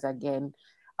path, because again,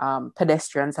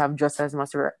 pedestrians have just as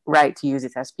much right to use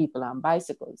it as people on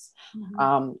bicycles.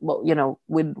 But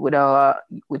with our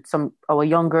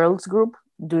young girls group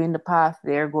doing the path,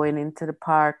 they're going into the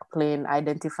park, playing,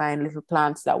 identifying little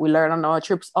plants that we learn on our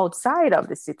trips outside of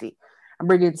the city, and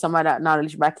bringing some of that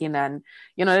knowledge back in. And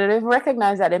they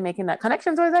recognize that they're making that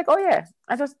connection. So it's like, oh yeah,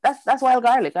 that's wild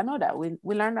garlic. I know that. We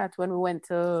learned that when we went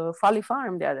to Folly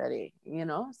Farm the other day.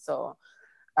 So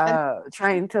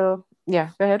trying to go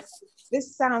ahead.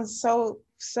 This sounds so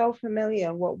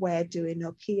familiar, what we're doing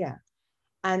up here.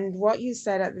 And what you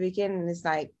said at the beginning is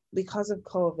like, because of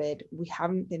COVID, we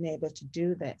haven't been able to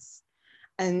do this.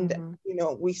 And,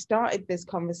 we started this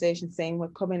conversation saying we're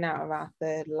coming out of our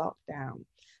third lockdown.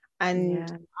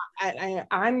 And I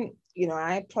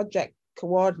project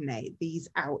coordinate these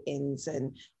outings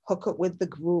and hook up with the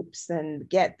groups and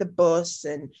get the bus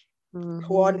and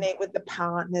coordinate with the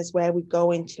partners where we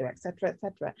go into, etc.,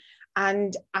 etc.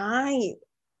 And I'm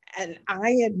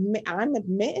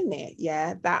admitting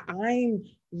it, that I'm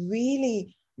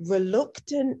really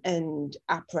reluctant and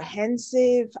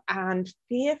apprehensive and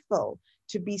fearful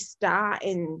to be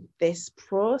starting this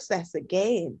process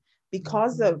again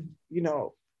because of,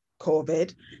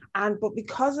 COVID, but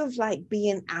because of like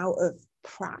being out of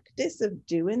practice of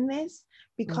doing this,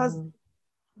 because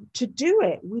to do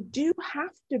it, we do have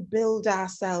to build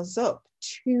ourselves up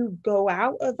to go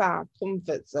out of our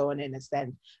comfort zone, in a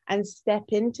sense, and step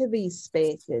into these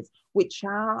spaces which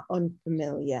are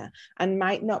unfamiliar and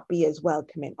might not be as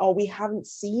welcoming, or we haven't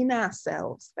seen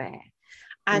ourselves there.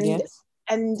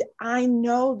 And I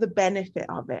know the benefit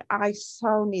of it. I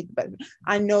so need the benefit.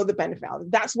 I know the benefit of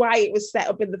it. That's why it was set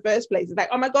up in the first place. It's like,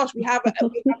 oh my gosh, we have a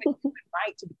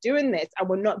right to be doing this, and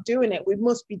we're not doing it. We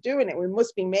must be doing it. We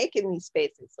must be making these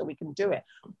spaces so we can do it.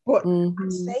 But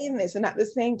I'm saying this, and at the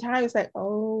same time, it's like,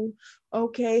 oh,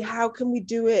 okay, how can we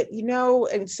do it?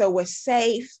 And so we're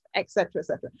safe, etc.,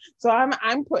 etc. So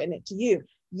I'm putting it to you.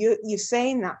 You're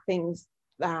saying that things,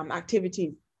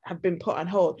 activities have been put on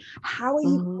hold. How are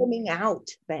you coming out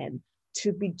then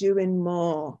to be doing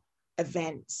more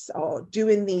events or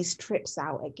doing these trips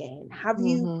out again? Have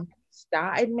you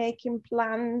started making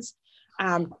plans?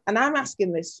 And I'm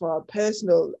asking this for a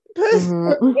personal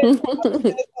level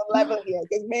here,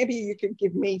 because maybe you can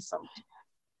give me some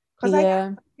because I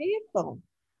am fearful.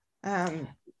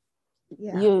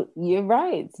 Yeah. You're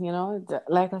right.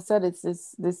 Like I said, it's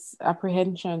this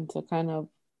apprehension to kind of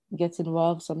get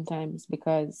involved sometimes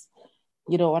because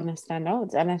you don't want to stand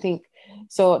out. And I think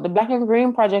so. The Black and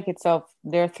Green Project itself,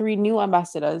 there are 3 new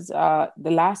ambassadors. The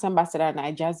last ambassador and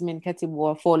I, Jasmine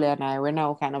Ketibua Foley, and I were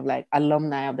now kind of like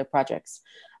alumni of the projects.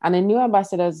 And the new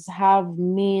ambassadors have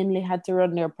mainly had to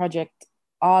run their project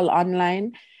all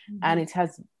online, and it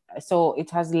has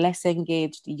less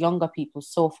engaged younger people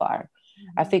so far.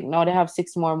 I think now they have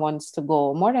 6 more months to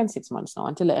go, more than 6 months now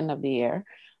until the end of the year.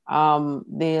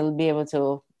 They'll be able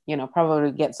to,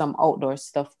 probably get some outdoor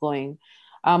stuff going.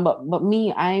 But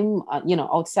me, I'm,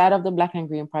 outside of the Black and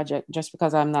Green Project, just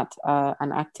because I'm not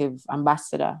an active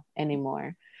ambassador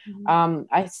anymore.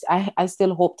 I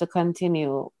still hope to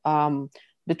continue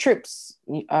the trips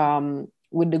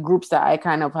with the groups that I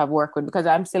kind of have worked with, because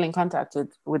I'm still in contact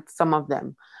with some of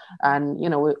them. And,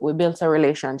 we built a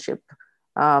relationship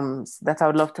that I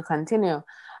would love to continue.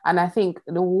 And I think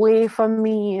the way for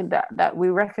me that we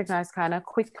recognize kind of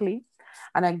quickly,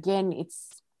 and again,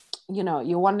 it's,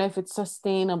 you wonder if it's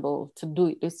sustainable to do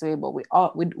it this way, but we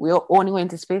only go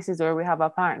into spaces where we have a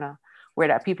partner, where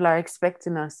that people are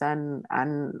expecting us and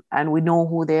we know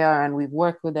who they are and we've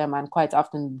worked with them, and quite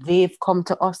often they've come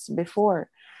to us before.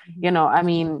 I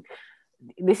mean,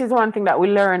 this is one thing that we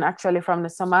learned actually from the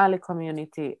Somali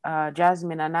community,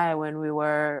 Jasmine and I, when we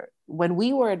were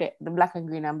the Black and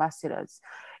Green ambassadors,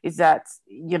 is that,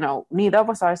 neither of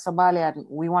us are Somali and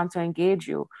we want to engage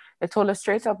you. They told us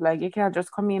straight up, like, you can't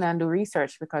just come in and do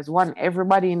research, because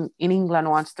everybody in England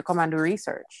wants to come and do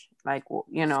research. Like,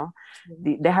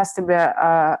 there has to be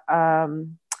a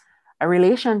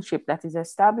relationship that is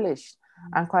established.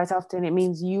 And quite often it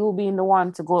means you being the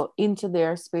one to go into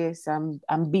their space and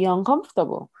be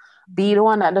uncomfortable. Be the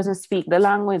one that doesn't speak the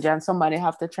language and somebody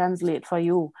have to translate for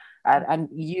you. And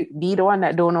you be the one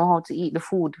that don't know how to eat the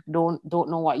food, don't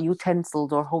know what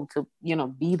utensils or how to,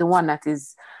 be the one that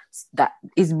is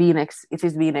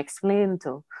being explained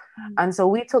to. And so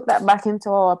we took that back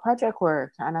into our project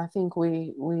work. And I think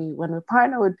we when we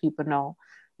partner with people now,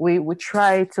 we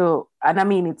try to, and I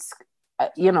mean, it's,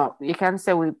 you can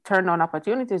say we turn on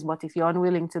opportunities, but if you're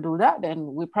unwilling to do that,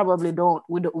 then we probably don't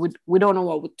know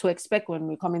what to expect when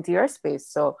we come into your space.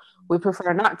 So we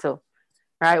prefer not to,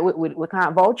 right? We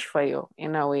can't vouch for you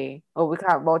in a way, or we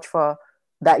can't vouch for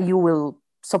that you will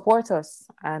support us.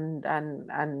 And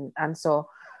so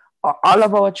all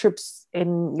of our trips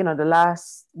in, the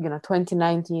last,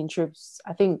 2019 trips,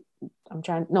 I think we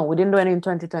didn't do any in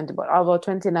 2020, but all of our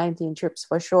 2019 trips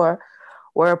for sure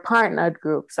were partnered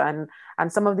groups, and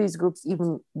some of these groups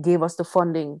even gave us the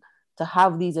funding to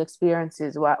have these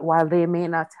experiences while they may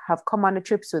not have come on the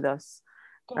trips with us,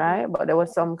 right? But there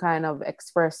was some kind of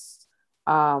express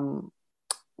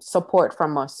support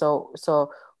from us. So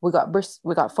we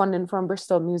got funding from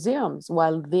Bristol Museums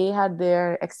while they had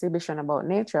their exhibition about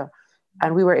nature,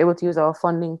 and we were able to use our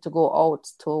funding to go out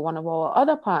to one of our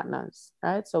other partners,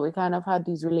 right? So we kind of had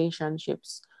these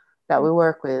relationships that we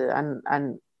work with,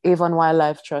 and Avon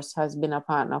Wildlife Trust has been a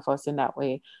partner for us in that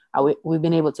way. We've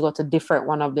been able to go to different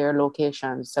one of their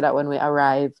locations so that when we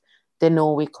arrive, they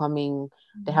know we're coming.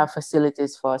 They have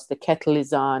facilities for us. The kettle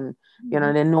is on.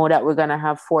 They know that we're going to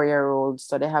have 4-year-olds.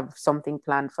 So they have something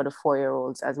planned for the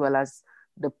 4-year-olds, as well as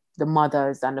the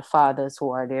mothers and the fathers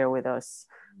who are there with us.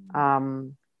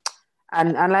 And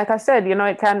like I said,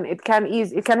 it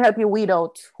can help you weed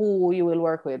out who you will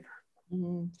work with.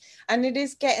 And it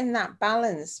is getting that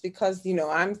balance, because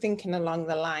I'm thinking along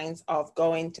the lines of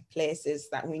going to places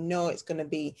that we know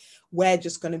we're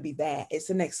just going to be there. It's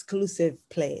an exclusive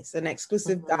place, an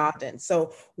exclusive garden,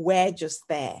 so we're just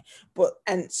there.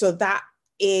 And so that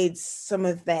aids some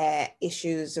of their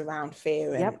issues around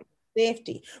fear and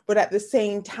safety. But at the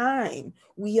same time,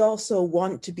 we also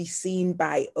want to be seen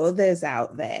by others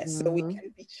out there, so we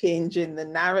can be changing the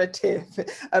narrative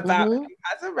about who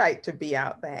has a right to be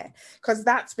out there, because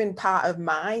that's been part of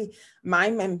my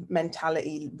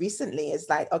mentality recently. Is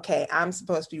like, okay, I'm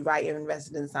supposed to be right here in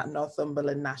residence at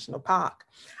Northumberland National Park,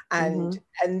 and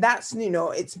that's,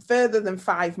 it's further than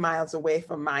 5 miles away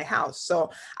from my house,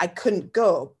 so I couldn't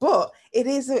go. But it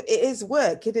is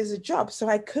work, it is a job, so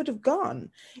I could have gone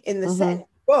in the sense.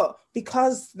 But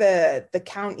because the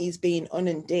county is being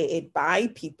inundated by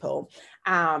people,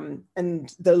 and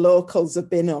the locals have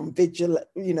been on vigilant,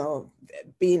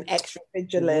 being extra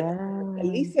vigilant,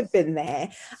 police have been there,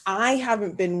 I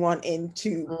haven't been wanting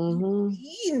to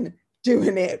be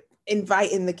doing it,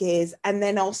 inviting the gays, and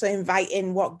then also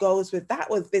inviting what goes with that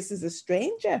was, this is a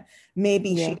stranger,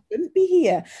 maybe she shouldn't be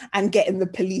here, and getting the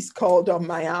police called on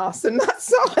my ass and that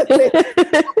sort of thing.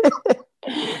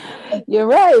 You're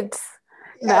right.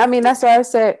 No, I Yes. mean, that's why I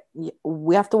said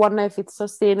we have to wonder if it's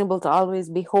sustainable to always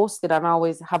be hosted and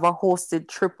always have a hosted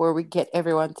trip where we get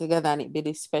everyone together and it be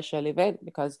this special event,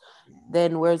 because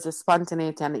then where's the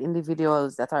spontaneity and the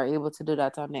individuals that are able to do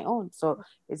that on their own? So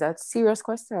it's a serious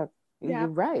question. Yeah. You're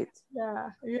right.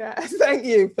 Yeah. Thank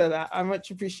you for that. I much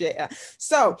appreciate that.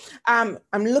 So I'm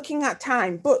looking at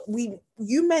time, but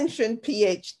you mentioned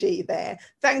PhD there.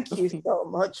 Thank you so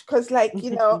much. Because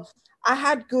I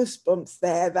had goosebumps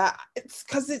there, that it's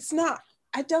because it's not,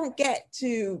 I don't get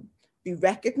to be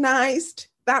recognized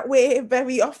that way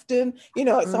very often.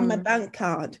 It's on my bank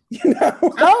card,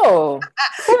 Oh,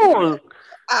 cool.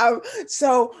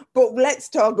 But let's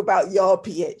talk about your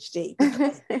PhD,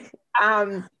 because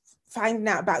finding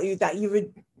out about you that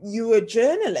you were a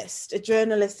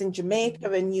journalist in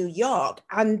Jamaica and New York,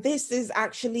 and this is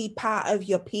actually part of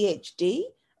your PhD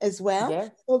as well. Yeah.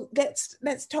 So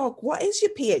let's talk. What is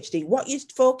your PhD? What you're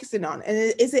focusing on, and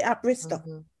is it at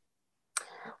Bristol?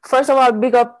 First of all,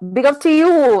 big up to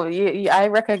you. I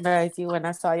recognize you when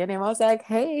I saw your name. I was like,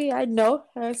 hey, I know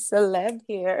her celeb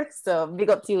here. So big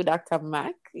up to you, Dr.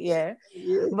 Mac. Yeah.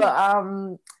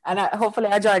 But hopefully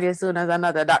I join you soon as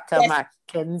another Dr.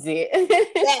 Mckenzie.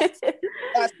 Yes.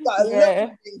 That's got a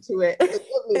lovely thing to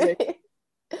it.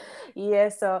 Yeah,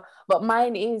 so but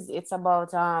mine it's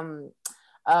about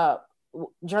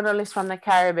journalists from the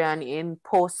Caribbean in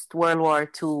post World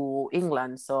War II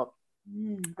England. So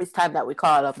it's time that we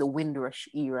call up the Windrush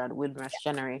era, the Windrush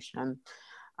generation,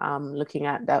 looking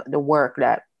at the work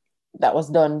that was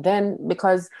done then,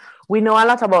 because we know a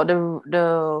lot about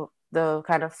the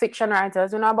kind of fiction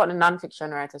writers. We know about the non-fiction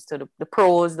writers too, the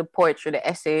prose, the poetry, the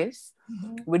essays.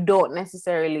 We don't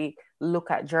necessarily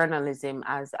look at journalism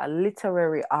as a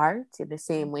literary art in the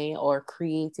same way, or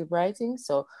creative writing.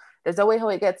 So there's a way how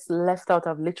it gets left out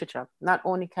of literature, not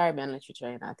only Caribbean literature.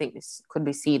 And I think this could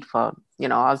be seen for,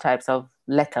 all types of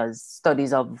letters,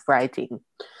 studies of writing.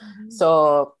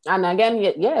 So, and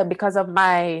again, because of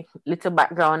my little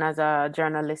background as a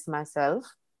journalist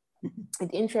myself,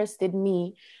 it interested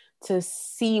me to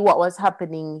see what was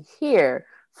happening here,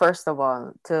 first of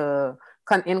all,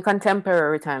 in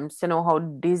contemporary times, to know how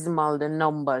dismal the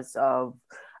numbers of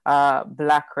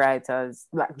Black writers,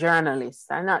 Black journalists,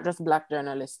 and not just Black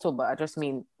journalists too, but I just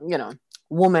mean,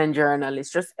 women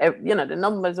journalists, the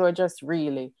numbers were just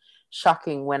really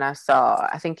shocking when I saw,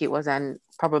 I think it was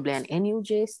probably an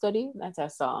NUJ study that I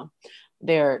saw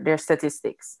their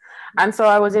statistics. And so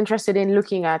I was interested in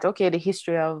looking at, the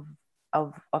history of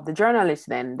the journalists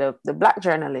then, the Black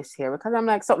journalists here, because I'm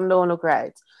like, something don't look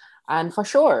right. And for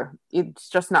sure, it's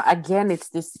just not, again, it's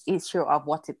this issue of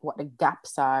what the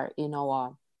gaps are in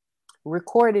our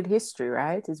recorded history,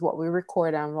 right? Is what we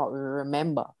record and what we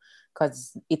remember,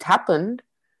 because it happened,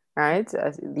 right?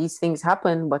 These things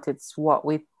happen, but it's what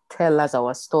we tell as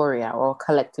our story, our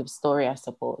collective story, I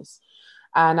suppose.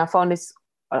 And I found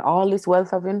all this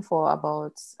wealth of info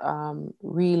about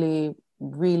really,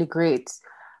 really great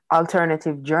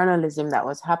alternative journalism that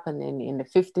was happening in the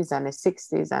 50s and the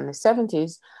 60s and the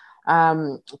 70s.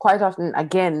 Quite often,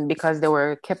 again, because they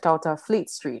were kept out of Fleet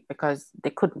Street, because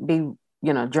they couldn't be,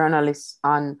 journalists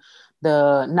on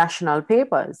the national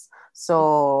papers.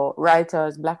 So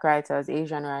writers, Black writers,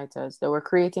 Asian writers, they were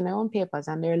creating their own papers,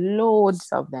 and there are loads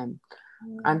of them.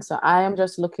 And so I am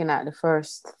just looking at the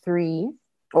first three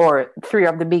of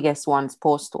the biggest ones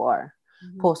post-war,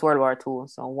 post-World War II.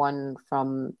 So one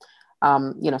from,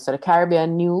 so the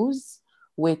Caribbean News,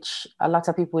 which a lot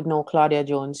of people would know Claudia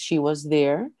Jones, she was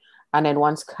there. And then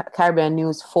once Caribbean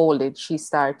News folded, she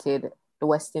started the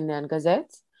West Indian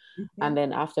Gazette. And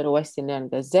then after the West Indian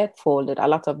Gazette folded, a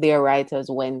lot of their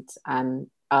writers went and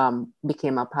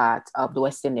became a part of the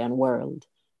West Indian World.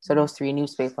 So those three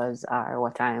newspapers are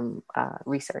what I'm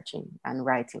researching and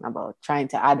writing about, trying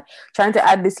to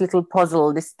add this little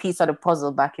puzzle, this piece of the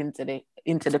puzzle back into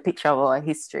the picture of our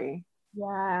history.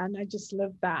 Yeah, and I just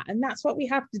love that. And that's what we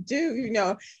have to do.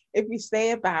 If we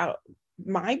say about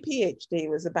my PhD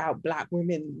was about Black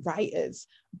women writers,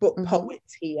 but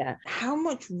poets here, how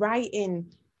much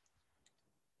writing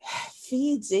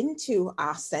feeds into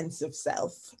our sense of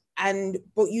self.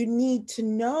 But you need to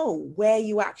know where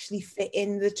you actually fit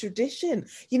in the tradition.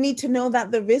 You need to know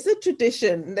that there is a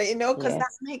tradition, because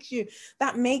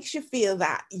that makes you feel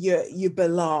that you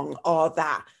belong, or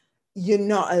that you're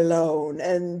not alone,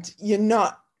 and you're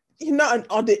not an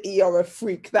oddity or a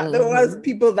freak, that there was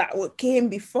people that came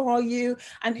before you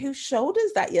and whose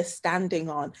shoulders that you're standing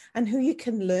on and who you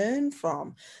can learn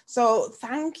from. So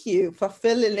thank you for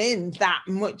filling in that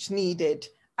much needed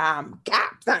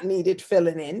gap that needed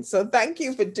filling in. So thank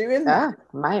you for doing that.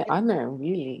 My honor,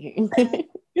 really.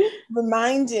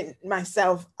 Reminding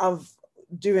myself of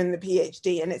doing the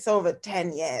PhD, and it's over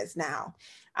 10 years now.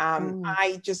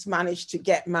 I just managed to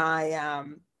get my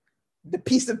the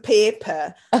piece of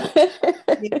paper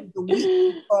the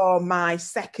week before my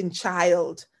second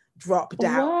child dropped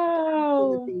out.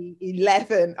 Wow. It's going to be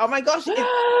 11. Oh my gosh.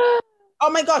 Oh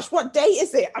my gosh, what date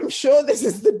is it? I'm sure this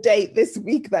is the date this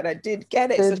week that I did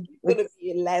get it. So she's going to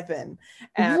be 11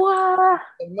 wow.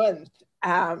 a month.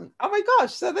 Oh my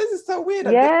gosh, so this is so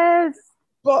weird. Yes.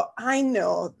 But I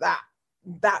know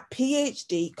that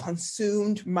PhD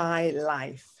consumed my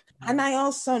life. And I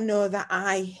also know that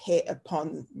I hit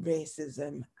upon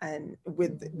racism and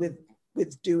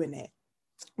with doing it.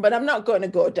 But I'm not going to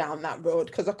go down that road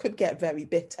because I could get very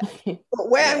bitter. But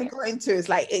where I'm going to is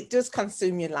like, it does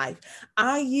consume your life.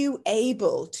 Are you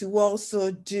able to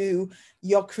also do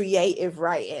your creative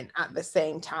writing at the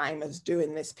same time as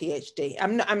doing this PhD?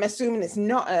 I'm assuming it's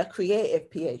not a creative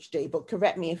PhD, but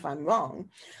correct me if I'm wrong.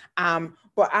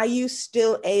 But are you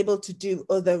still able to do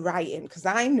other writing? Because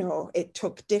I know it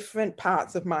took different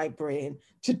parts of my brain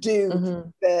to do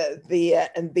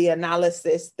the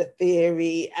analysis, the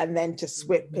theory, and then to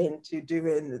swip into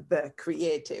doing the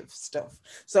creative stuff.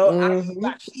 So are you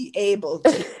actually able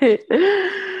to?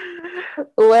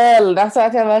 Well, that's what I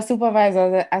tell my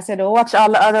supervisor. I said, watch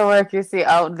all the other work you see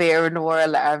out there in the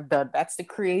world that I've done. That's the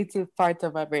creative part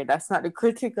of my brain. That's not the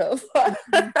critical part.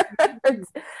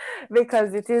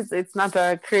 Because it's not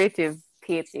a creative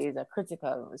PhD,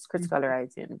 it's critical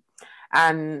writing.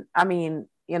 And I mean,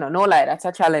 no lie, that's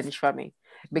a challenge for me.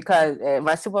 Because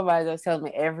my supervisor tells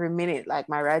me every minute, like,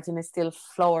 my writing is still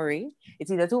flowery. It's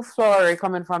either too flowery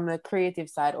coming from the creative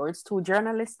side, or it's too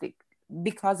journalistic,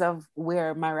 because of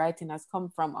where my writing has come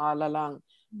from all along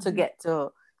to get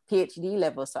to PhD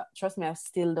level. So trust me, I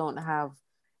still don't have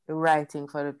the writing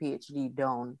for the PhD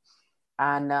down.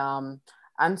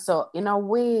 And so in a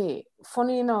way,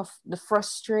 funny enough, the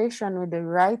frustration with the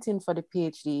writing for the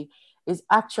PhD is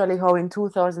actually how in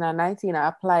 2019 I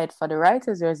applied for the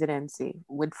writer's residency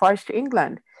with Forestry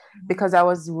England, because I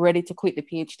was ready to quit the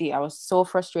PhD. I was so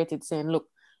frustrated, saying, look,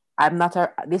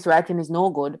 this writing is no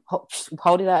good.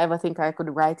 How did I ever think I could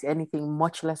write anything,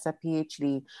 much less a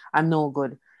PhD? I'm no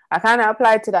good. I kind of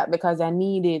applied to that because I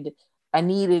needed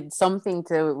something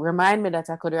to remind me that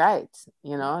I could write,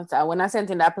 So when I sent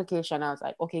in the application, I was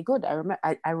like, okay, good.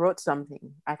 I wrote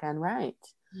something. I can write.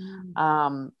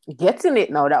 Getting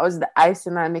it now, that was the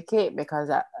icing on the cake, because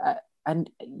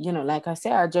like I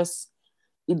said,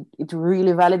 it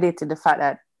really validated the fact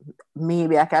that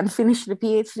maybe I can finish the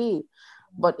PhD.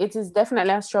 But it is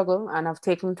definitely a struggle, and I've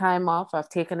taken time off. I've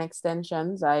taken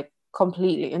extensions. I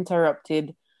completely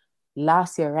interrupted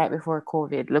last year right before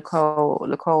COVID. Look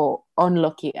how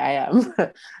unlucky I am.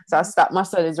 So I stopped my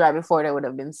studies right before they would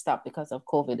have been stopped because of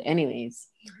COVID anyways.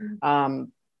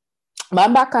 But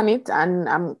I'm back on it, and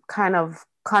I'm kind of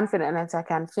confident that I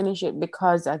can finish it,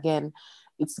 because again,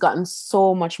 it's gotten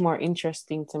so much more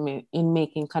interesting to me in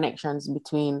making connections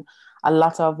between a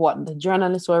lot of what the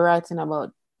journalists were writing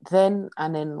about then,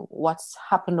 and then what's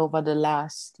happened over the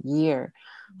last year,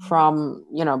 from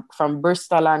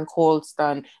Bristol and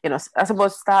Colston, I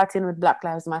suppose starting with Black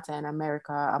Lives Matter in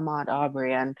America, Ahmaud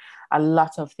Arbery, and a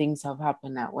lot of things have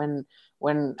happened that and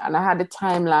I had the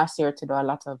time last year to do a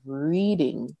lot of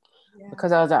reading,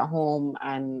 because I was at home,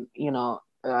 and the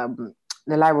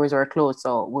libraries were closed,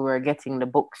 so we were getting the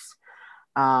books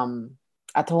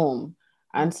at home.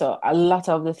 And so a lot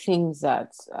of the things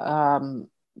that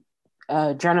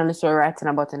journalists were writing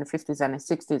about in the 50s and the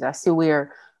 60s, I see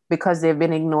where, because they've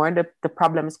been ignored, the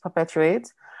problems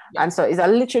perpetuate. And so it's a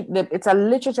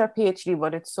literature PhD,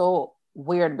 but it's so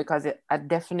weird because I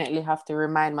definitely have to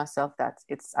remind myself that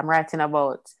I'm writing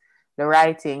about the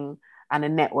writing and the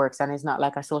networks, and it's not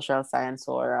like a social science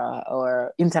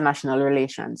or international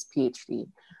relations PhD.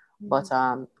 But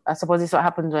I suppose it's what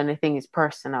happens when the thing is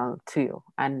personal to you,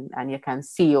 and you can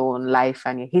see your own life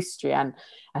and your history. And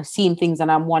I've seen things,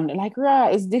 and I'm wondering, like,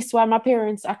 is this why my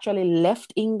parents actually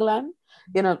left England?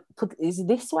 Is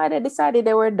this why they decided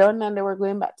they were done and they were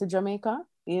going back to Jamaica?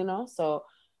 So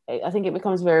I think it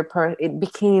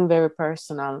became very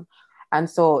personal. And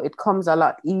so it comes a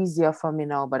lot easier for me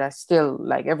now, but I still,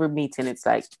 like, every meeting, it's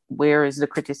like, where is the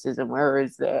criticism? Where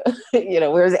is the,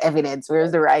 where's the evidence?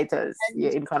 Where's the writers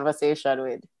you're in conversation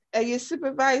with? Are your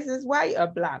supervisors white or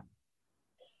black?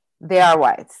 They are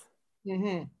white.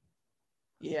 Mm-hmm.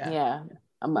 Yeah.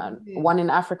 One in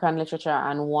African literature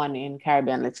and one in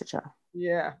Caribbean literature.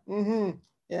 Yeah. Mm-hmm.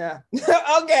 Yeah.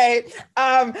 Okay.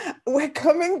 We're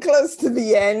coming close to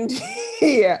the end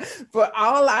here, but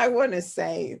all I want to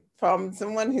say from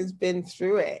someone who's been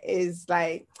through it is,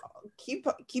 like,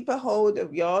 keep a hold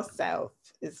of yourself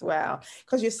as well,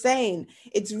 because you're saying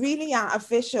it's really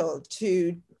artificial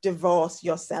to divorce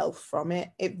yourself from it.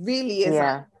 It really is.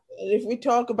 Yeah. If we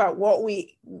talk about what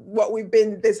we've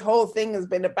been, this whole thing has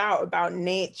been about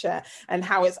nature and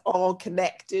how it's all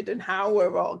connected and how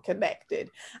we're all connected,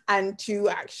 and to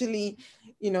actually,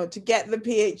 to get the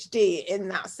PhD in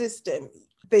that system,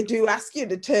 they do ask you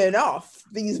to turn off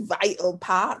these vital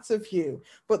parts of you,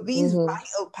 but these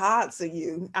vital parts of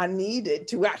you are needed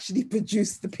to actually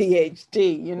produce the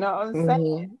PhD. You know what I'm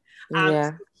saying?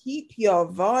 Yeah. So keep your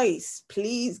voice,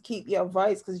 please keep your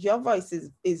voice, because your voice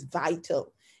is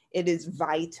vital. It is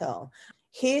vital.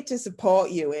 Here to support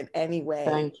you in any way.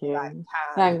 Thank you.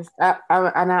 Thanks.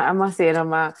 I must say,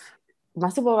 my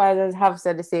supervisors have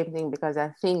said the same thing, because I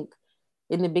think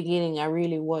in the beginning, I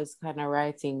really was kind of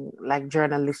writing like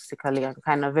journalistically and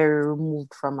kind of very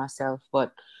removed from myself.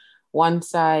 But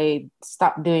once I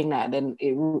stopped doing that, then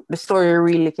the story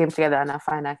really came together, and I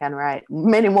find I can write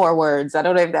many more words. I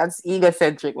don't know if that's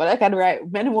egocentric, but I can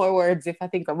write many more words if I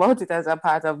think about it as a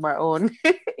part of my own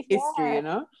history, you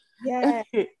know? Yeah.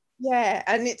 Yeah.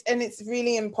 And it's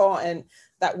really important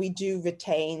that we do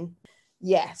retain.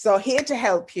 Yeah. So here to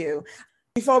help you.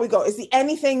 Before we go, is there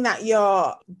anything that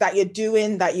you're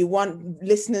doing that you want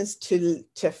listeners to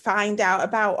find out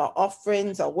about, or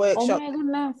offerings or workshops? Oh my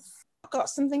goodness. Got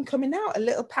something coming out, a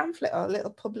little pamphlet or a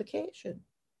little publication?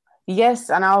 Yes,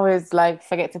 and I always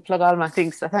forget to plug all my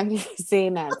things, so thank you for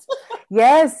saying that.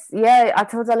 Yes, yeah, I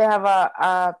totally have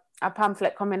a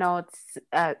pamphlet coming out.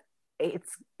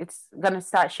 It's gonna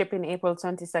start shipping April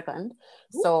 22nd.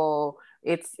 So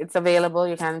it's available.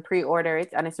 You can pre-order it,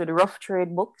 and it's with Rough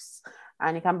Trade Books,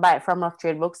 and you can buy it from Rough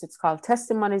Trade Books. It's called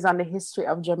Testimonies on the History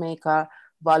of Jamaica,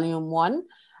 Volume 1,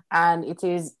 and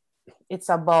it's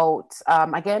about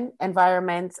again,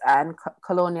 environment and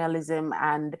colonialism,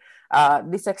 and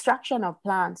this extraction of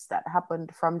plants that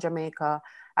happened from Jamaica,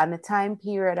 and the time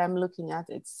period I'm looking at.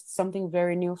 It's something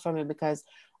very new for me, because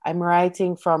I'm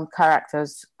writing from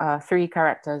three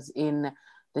characters in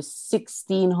the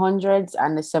 1600s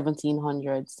and the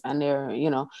 1700s, and they're,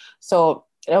 so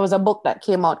there was a book that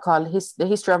came out called The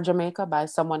History of Jamaica by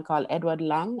someone called Edward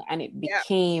Long, and it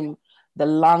became the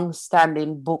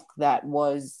long-standing book that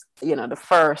was, the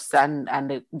first and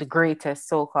the greatest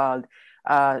so-called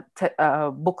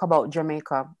book about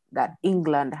Jamaica that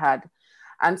England had.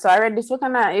 And so I read this book,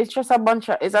 and it's just a bunch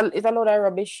of, it's a load of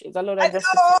rubbish. It's a load of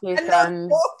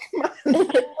justifications.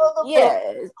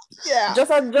 Yeah.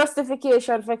 Just a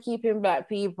justification for keeping Black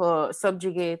people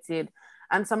subjugated.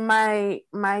 And so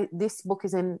this book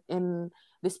is in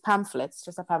this pamphlet, it's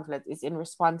just a pamphlet, is in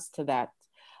response to that,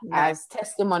 as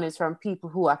testimonies from people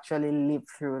who actually lived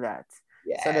through that.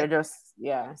 So they're just,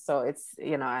 so it's,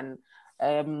 and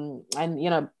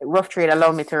Rough Trade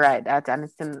allowed me to write that, and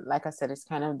it's like I said, it's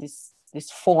kind of this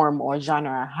form or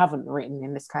genre I haven't written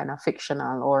in this kind of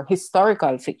fictional or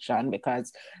historical fiction,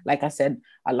 because like I said,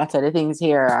 a lot of the things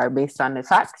here are based on the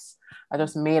facts. I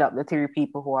just made up the three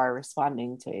people who are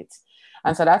responding to it.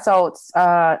 And so that's out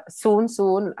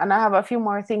soon. And I have a few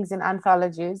more things in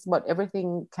anthologies, but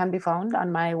everything can be found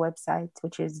on my website,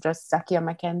 which is just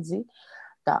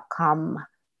ZakiyaMckenzie.com.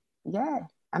 Yeah.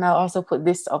 And I'll also put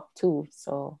this up too.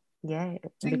 So yeah,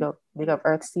 big up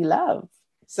Earth, Sea, Love.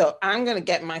 So I'm going to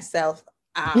get myself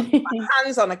my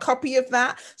hands on a copy of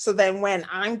that. So then when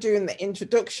I'm doing the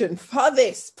introduction for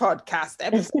this podcast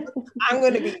episode, I'm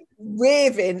going to be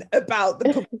raving about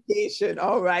the publication.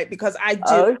 All right. Because I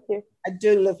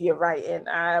do love your writing.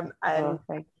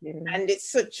 Thank you. And it's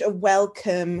such a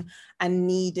welcome and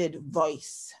needed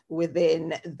voice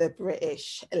within the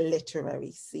British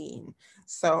literary scene.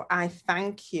 So I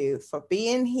thank you for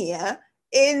being here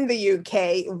in the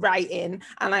UK writing,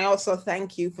 and I also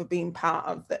thank you for being part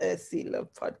of the Earth, Sea, Love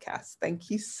podcast. Thank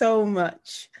you so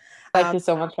much. Thank you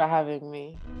so much for having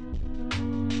me.